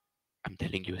 I'm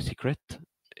telling you a secret,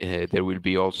 there will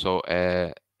be also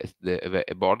a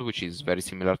board which is very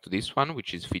similar to this one,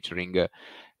 which is featuring the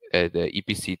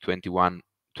EPC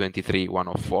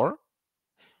 23104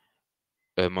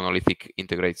 monolithic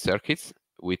integrated circuits,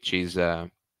 which is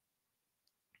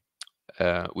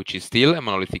still a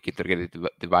monolithic integrated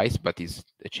device, but is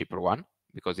a cheaper one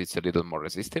because it's a little more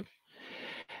resistive.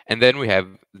 And then we have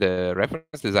the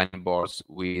reference design boards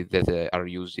that are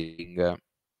using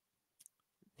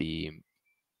the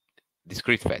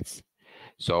discrete FETs.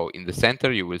 So in the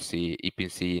center, you will see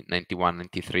EPC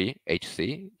 9193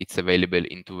 HC. It's available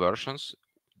in two versions,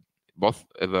 both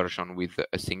a version with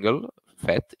a single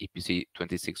FET, EPC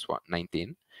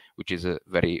 2619, which is a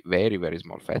very, very, very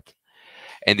small FET.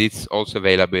 And it's also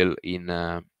available in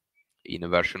a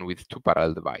version with two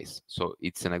parallel devices. So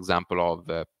it's an example of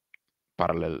a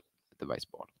parallel device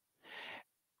board.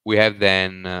 We have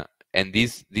then, and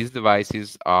these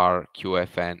devices are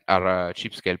QFN, are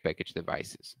chip scale package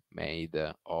devices made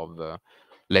of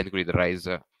land grid arrays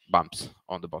bumps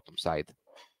on the bottom side,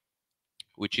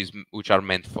 which are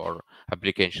meant for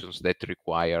applications that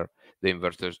require the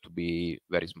inverters to be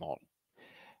very small.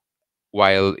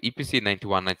 While EPC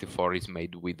 9194 is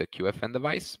made with a QFN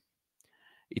device,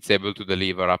 it's able to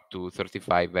deliver up to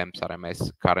 35 amps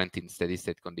RMS current in steady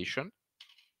state condition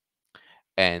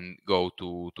and go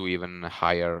to even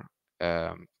higher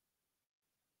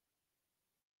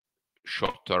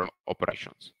short-term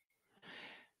operations.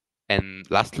 And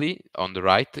lastly, on the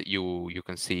right, you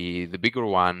can see the bigger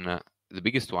one, the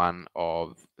biggest one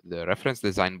of the reference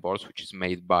design boards, which is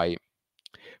made by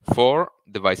 4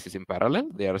 devices in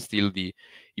parallel. They are still the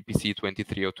EPC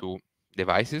 2302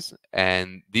 devices,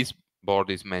 and this board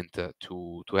is meant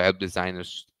to help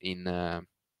designers in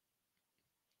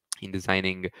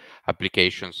designing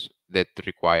applications that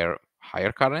require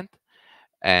higher current,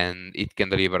 and it can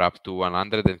deliver up to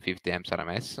 150 amps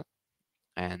RMS.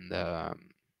 And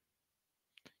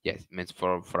yes, meant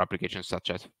for applications such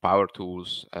as power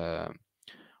tools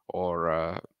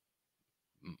or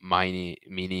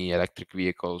mini electric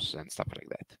vehicles and stuff like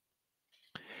that.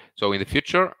 So in the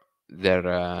future,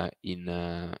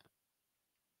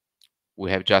 we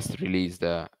have just released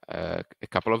a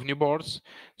couple of new boards.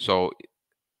 So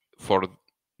for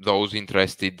those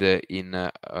interested in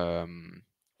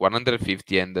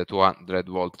 150 and 200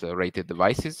 volt rated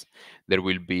devices, there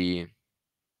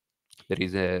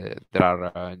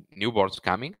are new boards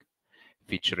coming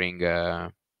featuring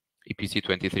EPC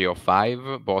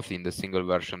 2305, both in the single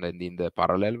version and in the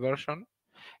parallel version,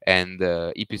 and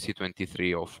EPC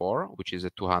 2304, which is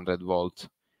a 200 volt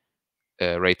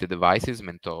rated devices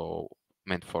meant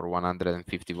for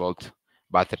 150 volt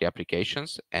battery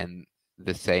applications. And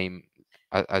the same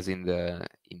as in the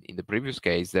previous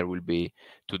case, there will be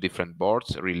 2 different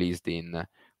boards released in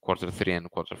Q3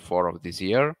 and Q4 of this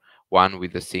year, one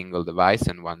with a single device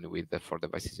and one with the 4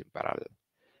 devices in parallel.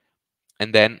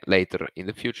 And then later in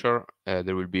the future,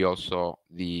 there will be also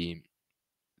the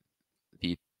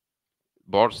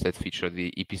boards that feature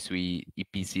the EPC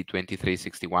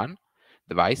 2361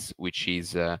 device, which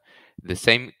is the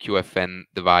same QFN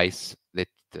device that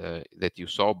you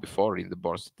saw before in the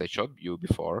boards that I showed you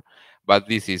before, but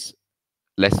this is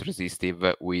less resistive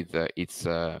with its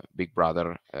big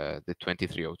brother, the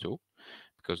 2302,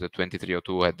 because the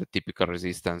 2302 had the typical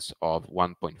resistance of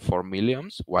 1.4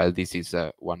 milliohms, while this is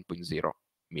a 1.0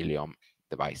 milliohm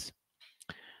device.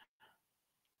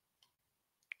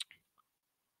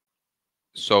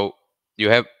 So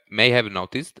you may have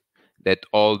noticed that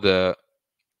all the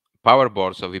power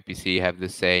boards of EPC have the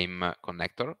same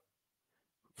connector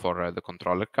for the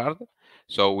controller card.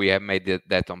 So we have made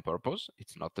that on purpose.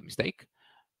 It's not a mistake.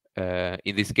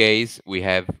 In this case, we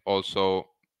have also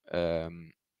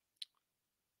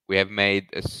made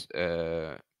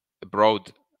a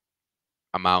broad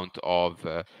amount of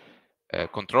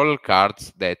controller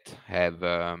cards that have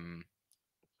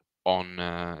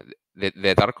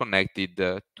that are connected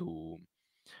to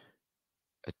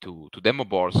demo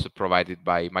boards provided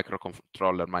by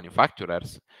microcontroller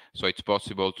manufacturers. So it's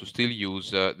possible to still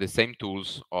use the same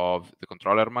tools of the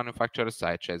controller manufacturers,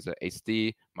 such as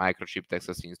ST, Microchip,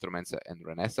 Texas Instruments, and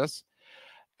Renesas,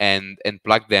 and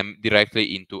plug them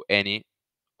directly into any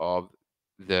of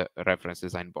the reference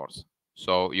design boards.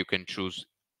 So you can choose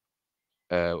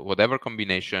whatever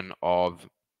combination of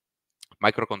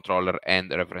microcontroller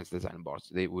and reference design boards.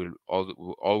 They will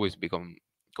always become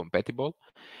compatible,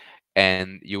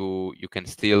 and you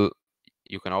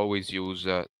can always use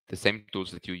the same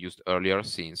tools that you used earlier,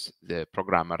 since the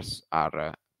programmers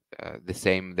are the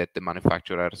same that the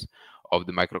manufacturers of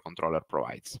the microcontroller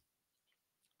provides.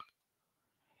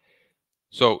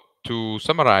 So to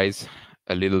summarize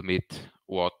a little bit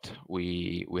what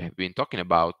we have been talking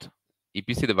about,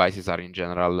 EPC devices are in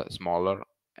general smaller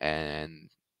and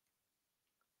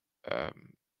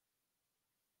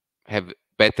have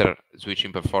better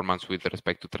switching performance with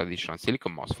respect to traditional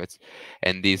silicon MOSFETs,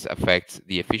 and this affects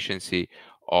the efficiency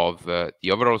of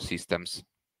the overall system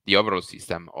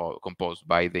composed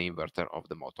by the inverter of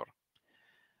the motor.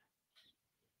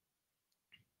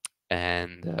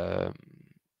 And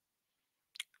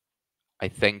I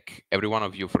thank every one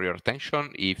of you for your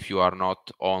attention. If you are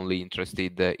not only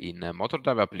interested in motor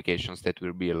drive applications, there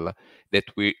will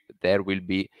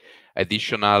be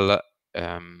additional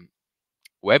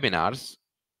webinars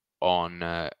on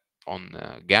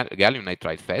gallium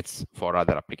nitride FETs for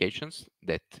other applications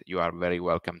that you are very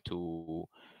welcome to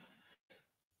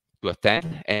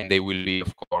attend, and they will be,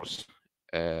 of course,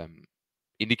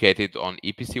 indicated on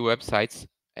EPC websites.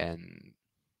 And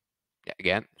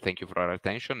again, thank you for your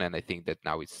attention, and I think that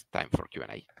now it's time for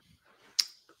Q&A.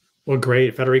 Well,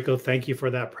 great, Federico. Thank you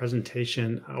for that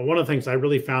presentation. One of the things I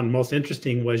really found most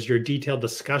interesting was your detailed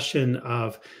discussion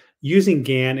of using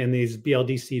GaN in these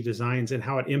BLDC designs and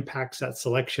how it impacts that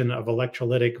selection of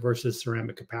electrolytic versus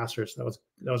ceramic capacitors.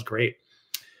 That was great.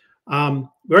 We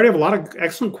already have a lot of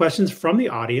excellent questions from the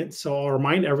audience, so I'll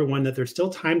remind everyone that there's still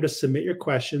time to submit your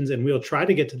questions, and we'll try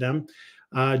to get to them.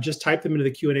 Just type them into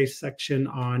the Q&A section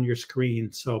on your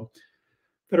screen. So,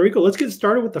 Federico, let's get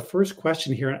started with the first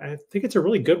question here. I think it's a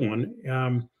really good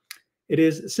one. It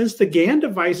is, since the GaN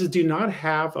devices do not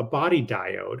have a body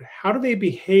diode, how do they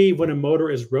behave when a motor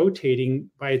is rotating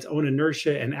by its own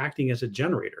inertia and acting as a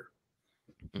generator?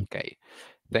 Okay,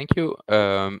 thank you.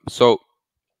 So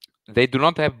they do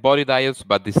not have body diodes,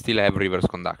 but they still have reverse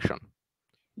conduction.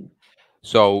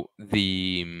 So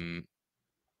the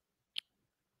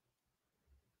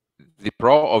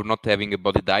pro of not having a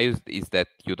body diode is that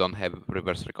you don't have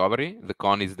reverse recovery. The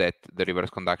con is that the reverse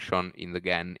conduction in the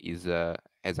GaN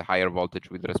has a higher voltage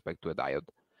with respect to a diode.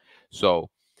 So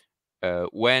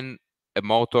when a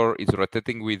motor is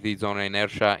rotating with its own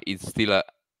inertia, it's still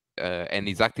and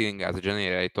is acting as a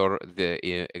generator, the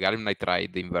gallium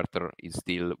nitride inverter is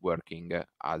still working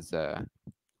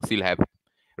still have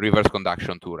reverse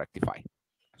conduction to rectify.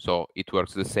 So it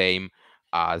works the same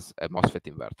as a MOSFET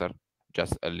inverter,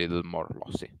 just a little more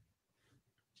lossy.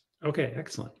 Okay,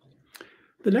 excellent.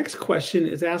 The next question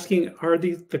is asking, are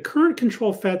the current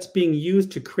control FETs being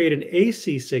used to create an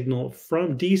AC signal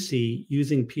from DC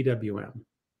using PWM?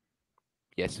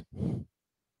 Yes.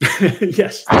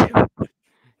 Yes.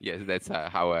 Yes, that's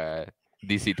how a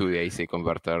DC to AC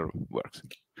converter works.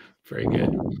 Very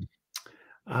good.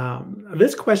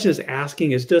 This question is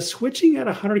asking, does switching at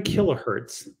 100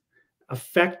 kilohertz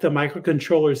affect the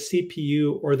microcontroller's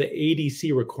CPU or the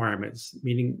ADC requirements?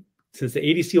 Meaning, since the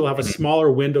ADC will have a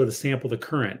smaller window to sample the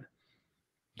current.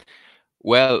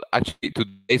 Well, actually,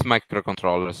 today's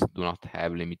microcontrollers do not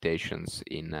have limitations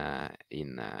in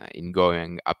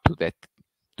going up to that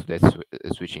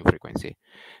switching frequency.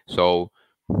 So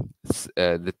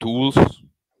the tools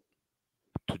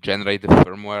to generate the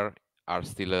firmware are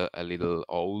still a little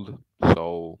old,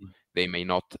 so they may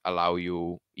not allow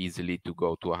you easily to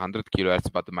go to 100 kilohertz,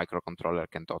 but the microcontroller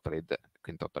can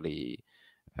totally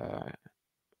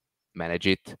manage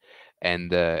it.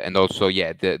 And also,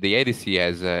 yeah, the ADC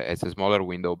has a smaller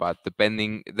window, but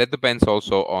that depends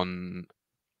also on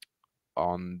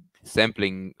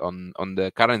sampling on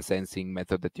the current sensing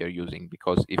method that you're using,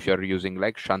 because if you're using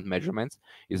like shunt measurements,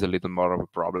 is a little more of a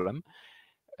problem.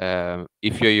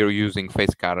 If you're using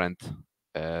phase current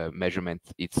measurement,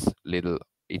 it's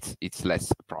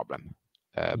less a problem.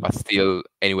 But still,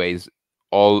 anyways,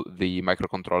 all the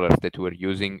microcontrollers that we're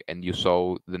using, and you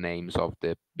saw the names of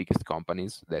the biggest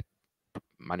companies that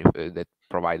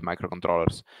provide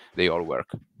microcontrollers, they all work.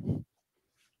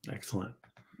 Excellent.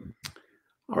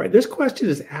 All right, this question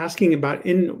is asking about,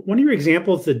 in one of your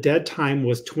examples, the dead time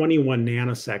was 21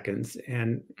 nanoseconds,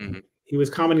 and he was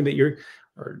commenting that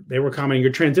they were commenting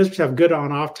your transistors have good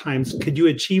on-off times. Could you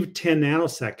achieve 10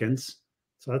 nanoseconds?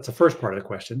 So that's the first part of the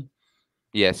question.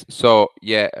 Yes. So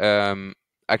yeah,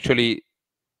 actually,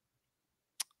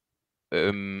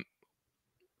 the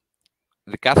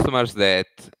customers that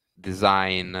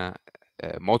design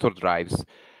motor drives,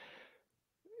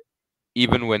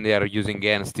 even when they are using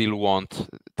GaN, still want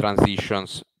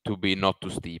transitions to be not too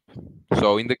steep.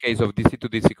 So in the case of DC to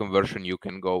DC conversion, you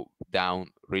can go down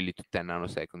really to 10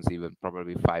 nanoseconds, even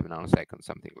probably 5 nanoseconds,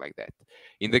 something like that.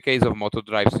 In the case of motor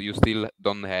drives, you still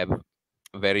don't have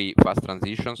very fast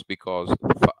transitions, because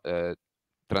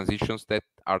transitions that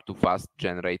are too fast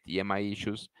generate EMI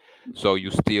issues. So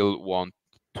you still want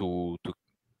to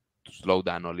slow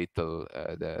down a little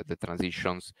the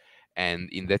transitions, and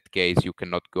in that case you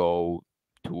cannot go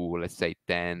to, let's say,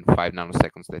 10, 5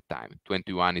 nanoseconds that time.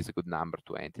 21 is a good number,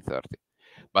 20, 30.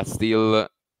 But still,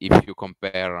 if you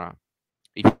compare,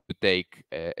 if you take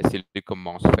a silicon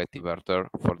MOSFET inverter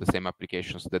for the same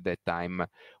applications, that time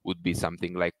would be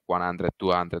something like 100,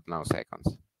 200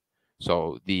 nanoseconds.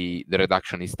 So the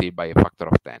reduction is still by a factor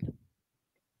of 10.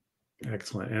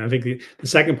 Excellent. And I think the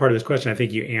second part of this question, I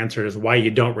think you answered, is why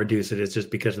you don't reduce it. It's just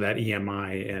because of that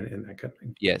EMI and that kind of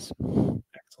thing. Yes.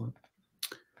 Excellent.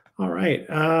 All right.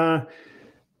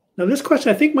 Now this question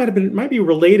I think might be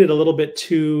related a little bit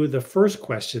to the first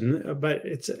question, but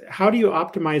it's how do you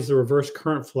optimize the reverse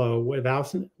current flow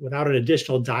without an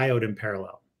additional diode in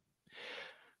parallel?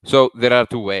 So there are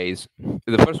two ways.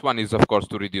 The first one is, of course,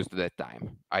 to reduce the dead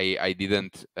time. I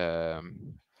didn't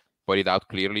put it out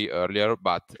clearly earlier,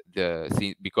 but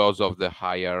because of the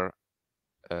higher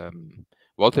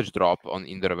voltage drop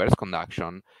in the reverse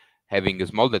conduction, having a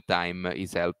small dead time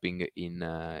is helping in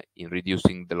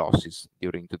reducing the losses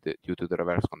due to the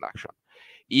reverse conduction.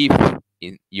 If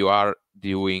you are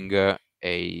doing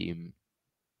if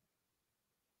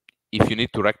you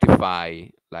need to rectify,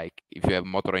 like if you have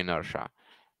motor inertia,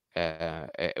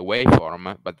 a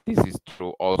waveform, but this is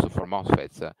true also for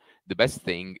MOSFETs, the best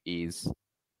thing is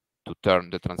to turn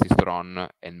the transistor on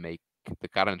and make the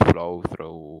current flow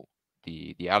through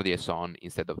the RDS on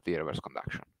instead of the reverse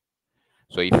conduction.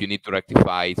 So if you need to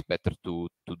rectify, it's better to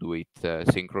do it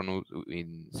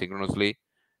synchronously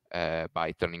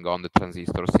by turning on the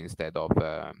transistors instead of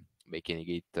making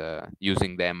it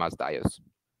using them as diodes.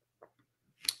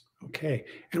 Okay,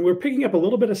 and we're picking up a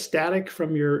little bit of static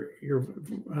from your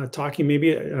talking.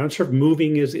 Maybe I'm not sure if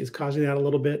moving is causing that a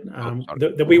little bit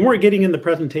that we weren't getting in the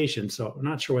presentation. So I'm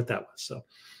not sure what that was. So,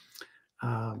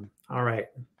 all right.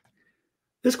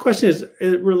 This question is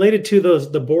related to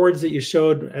the boards that you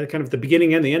showed at kind of the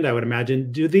beginning and the end, I would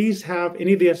imagine. Do these have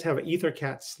any of these have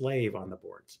EtherCAT slave on the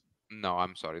boards? No,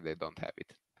 I'm sorry, they don't have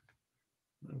it.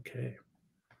 Okay.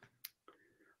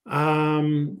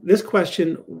 This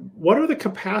question, what are the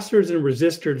capacitors and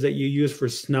resistors that you use for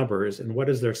snubbers, and what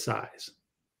is their size?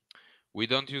 We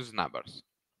don't use snubbers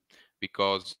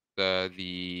because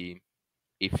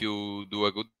if you do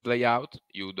a good layout,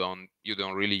 you don't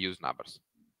really use snubbers.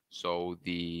 So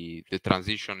the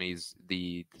transition is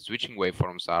the switching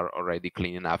waveforms are already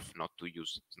clean enough not to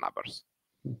use snubbers.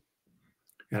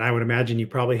 And I would imagine you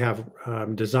probably have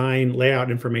design layout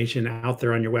information out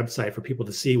there on your website for people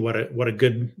to see what a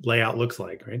good layout looks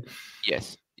like, right?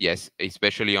 Yes, yes.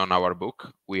 Especially on our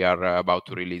book, we are about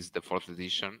to release the 4th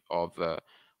edition of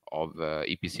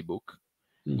EPC book,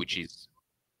 which is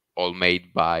all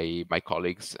made by my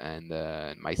colleagues and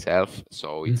myself.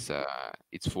 So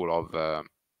it's full of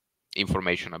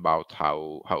information about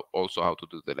how to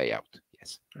do the layout.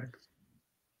 Yes.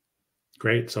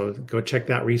 Great. So go check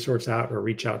that resource out or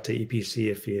reach out to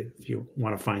EPC if you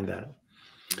want to find that.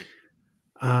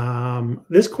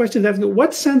 This question is asking,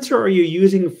 what sensor are you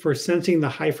using for sensing the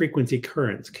high frequency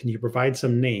currents? Can you provide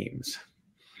some names?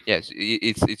 Yes,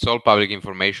 it's all public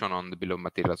information on the bill of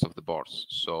materials of the boards.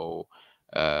 So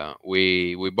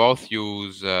we both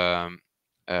use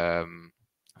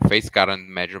phase current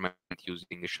measurement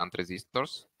using shunt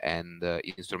resistors and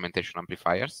instrumentation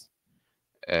amplifiers.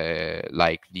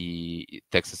 Like the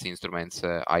Texas Instruments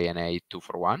INA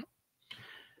 241,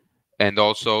 and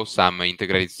also some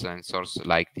integrated sensors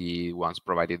like the ones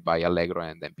provided by Allegro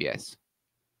and MPS.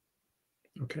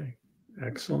 Okay,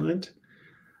 excellent.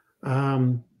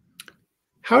 How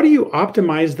do you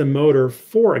optimize the motor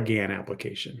for a GaN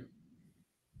application?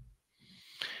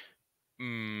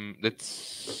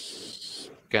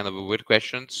 That's kind of a weird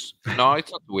question. No,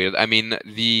 it's not weird. I mean,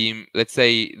 let's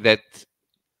say that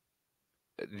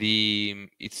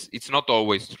it's not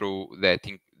always true that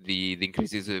the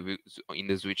increases in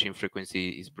the switching frequency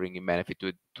is bringing benefit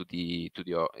to the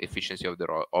efficiency of the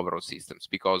overall systems,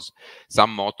 because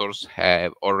some motors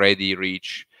have already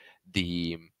reached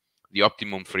the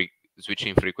optimum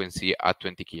switching frequency at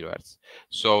 20 kilohertz.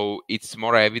 So it's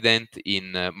more evident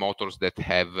in motors that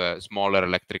have smaller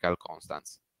electrical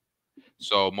constants.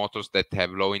 So motors that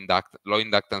have low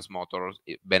inductance motors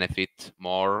benefit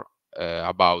more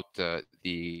about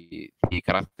the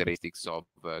characteristics of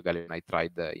gallium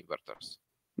nitride inverters.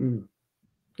 Mm.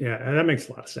 Yeah, and that makes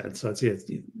a lot of sense. So it's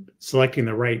selecting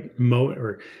the right mode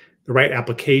or the right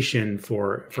application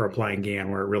for applying GaN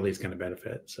where it really is going to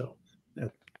benefit. So,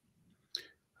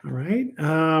 all right.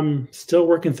 Still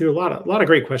working through a lot of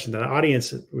great questions. The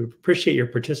audience, we appreciate your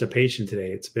participation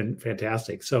today. It's been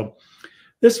fantastic. So,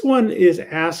 this one is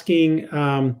asking,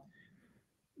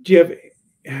 do you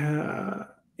have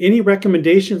any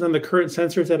recommendations on the current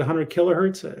sensors at 100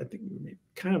 kilohertz? I think we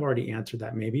kind of already answered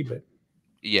that maybe, but.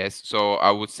 Yes, so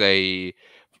I would say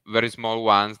very small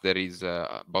ones, there is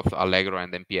both Allegro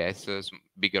and MPS.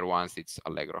 Bigger ones, it's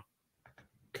Allegro.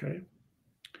 Okay.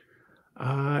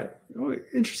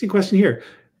 Interesting question here.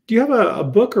 Do you have a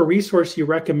book or resource you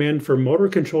recommend for motor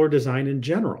controller design in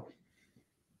general?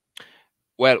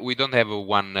 Well, we don't have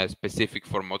one specific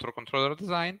for motor controller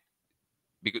design,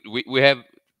 because we have,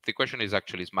 the question is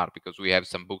actually smart, because we have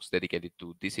some books dedicated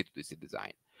to DC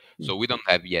design. So we don't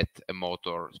have yet a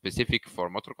motor specific for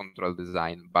motor control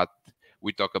design, but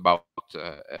we talk about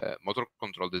motor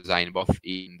control design both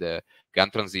in the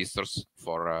GaN transistors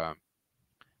for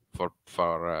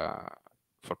power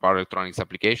electronics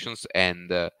applications and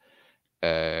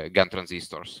GaN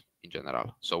transistors in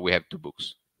general. So we have two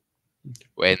books,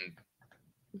 and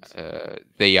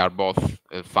they are both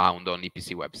found on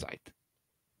EPC website.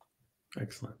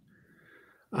 Excellent.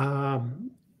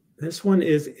 This one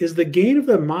is the gain of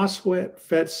the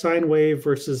MOSFET sine wave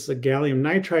versus the gallium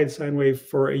nitride sine wave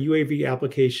for a UAV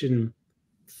application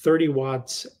 30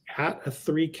 watts at a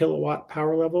 3 kilowatt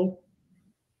power level?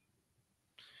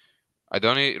 I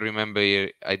don't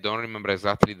remember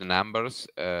exactly the numbers.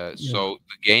 So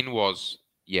the gain was,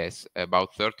 yes,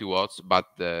 about 30 watts, but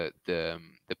the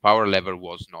power level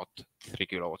was not 3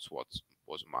 kilowatts, was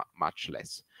much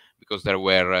less, because there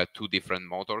were two different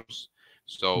motors.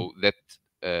 So that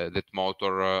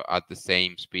motor at the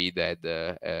same speed had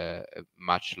a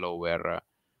much lower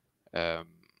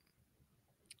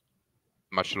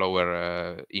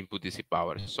input DC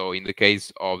power. So in the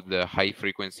case of the high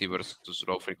frequency versus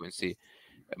low frequency,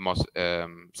 most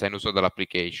sinusoidal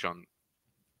application,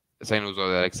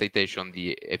 sinusoidal excitation,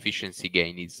 the efficiency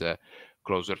gain is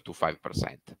closer to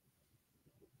 5%.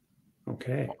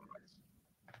 Okay.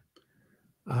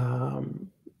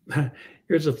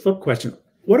 Here's a flip question.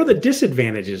 What are the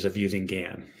disadvantages of using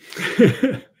GaN?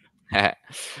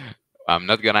 I'm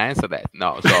not gonna answer that.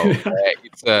 No. So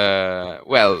it's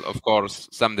well, of course,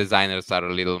 some designers are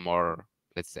a little more,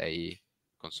 let's say,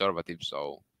 conservative.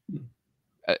 So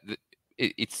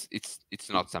it's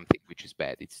not something which is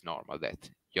bad. It's normal that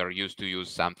you're used to use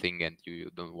something and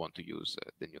you don't want to use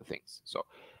the new things. So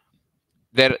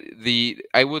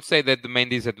I would say that the main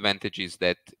disadvantage is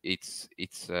that it's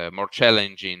more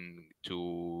challenging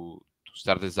to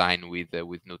start design with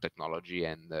new technology,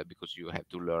 and because you have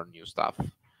to learn new stuff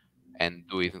and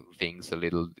do things a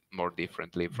little more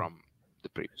differently from the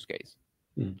previous case.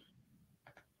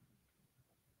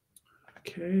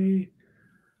 Okay.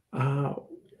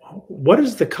 What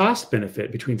is the cost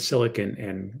benefit between silicon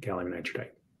and gallium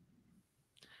nitride?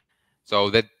 So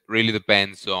that really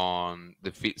depends on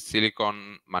the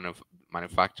silicon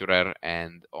manufacturer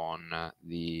and on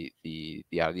the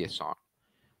RDSON.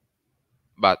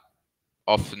 But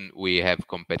often we have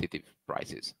competitive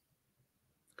prices.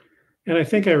 And I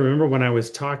think I remember when I was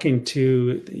talking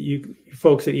to you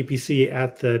folks at EPC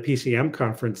at the PCM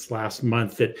conference last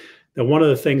month that one of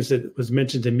the things that was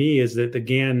mentioned to me is that the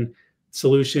GaN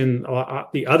solution,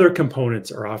 the other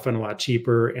components are often a lot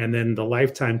cheaper, and then the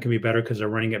lifetime can be better because they're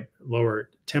running at lower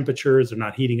temperatures, they're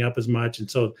not heating up as much, and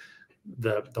so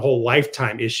the whole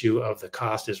lifetime issue of the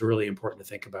cost is really important to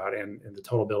think about, and the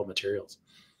total bill of materials.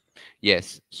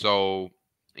 Yes. So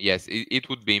yes, it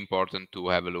would be important to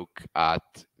have a look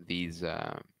at these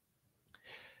at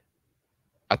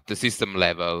the system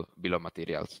level bill of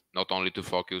materials, not only to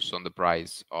focus on the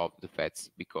price of the FETs,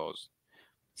 because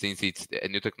since it's a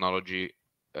new technology,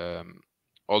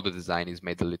 all the design is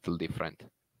made a little different,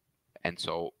 and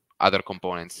so other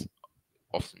components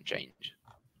often change.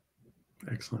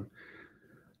 Excellent.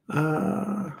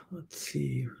 Let's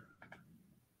see.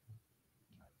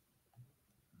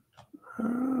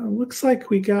 Looks like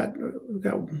we got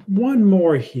one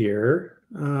more here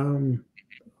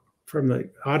from the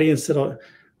audience that'll,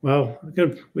 well,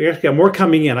 we actually got more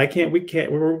coming in.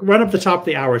 We're run up the top of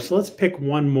the hour. So let's pick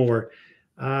one more.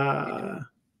 How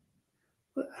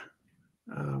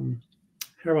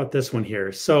about this one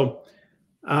here? So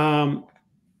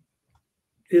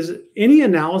is any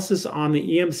analysis on the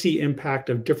EMC impact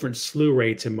of different slew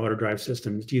rates in motor drive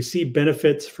systems? Do you see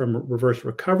benefits from reverse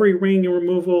recovery ring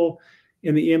removal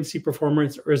in the EMC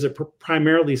performance, or is it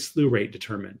primarily slew rate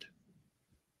determined?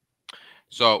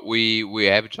 So we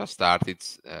have just started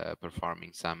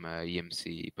performing some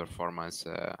EMC performance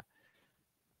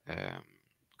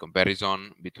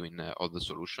comparison between all the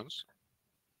solutions,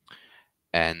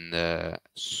 and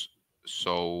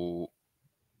so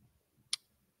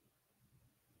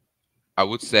I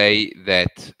would say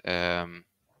that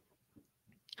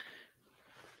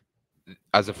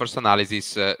as a first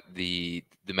analysis, the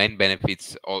main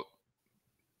benefits,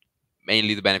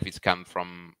 mainly the benefits, come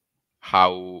from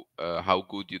how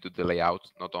good you do the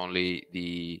layout. Not only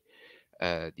these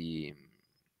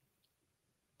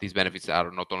benefits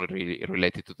are not only really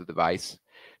related to the device.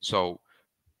 So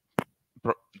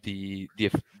the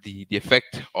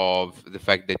effect of the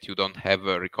fact that you don't have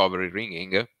a recovery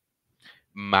ringing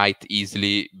might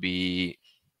easily be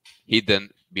hidden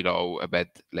below a bad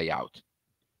layout.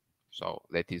 So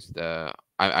that is the,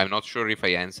 I'm not sure if I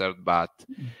answered, but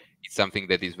it's something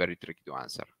that is very tricky to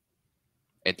answer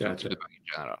and to debug in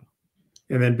general.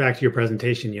 And then back to your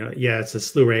presentation, yeah, it's a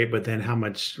slew rate, but then how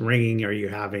much ringing are you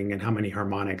having and how many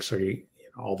harmonics are you,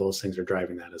 all those things are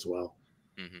driving that as well.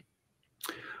 Mm-hmm.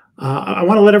 I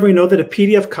want to let everyone know that a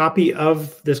PDF copy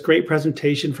of this great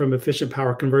presentation from Efficient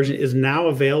Power Conversion is now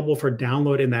available for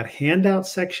download in that handout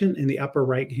section in the upper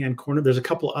right-hand corner. There's a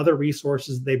couple other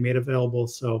resources they've made available,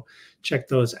 so check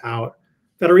those out.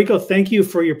 Federico, thank you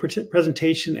for your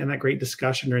presentation and that great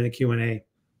discussion during the Q&A.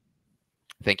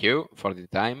 Thank you for the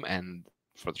time and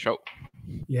for the show.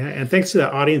 Yeah, and thanks to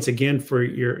the audience again for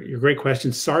your great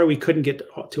questions. Sorry we couldn't get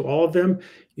to all of them.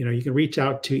 You can reach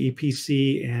out to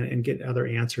EPC and get other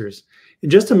answers. In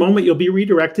just a moment, you'll be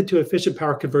redirected to Efficient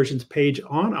Power Conversion's page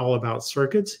on All About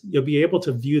Circuits. You'll be able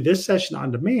to view this session on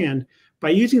demand by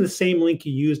using the same link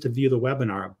you used to view the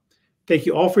webinar. Thank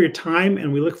you all for your time,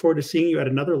 and we look forward to seeing you at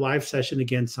another live session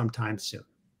again sometime soon.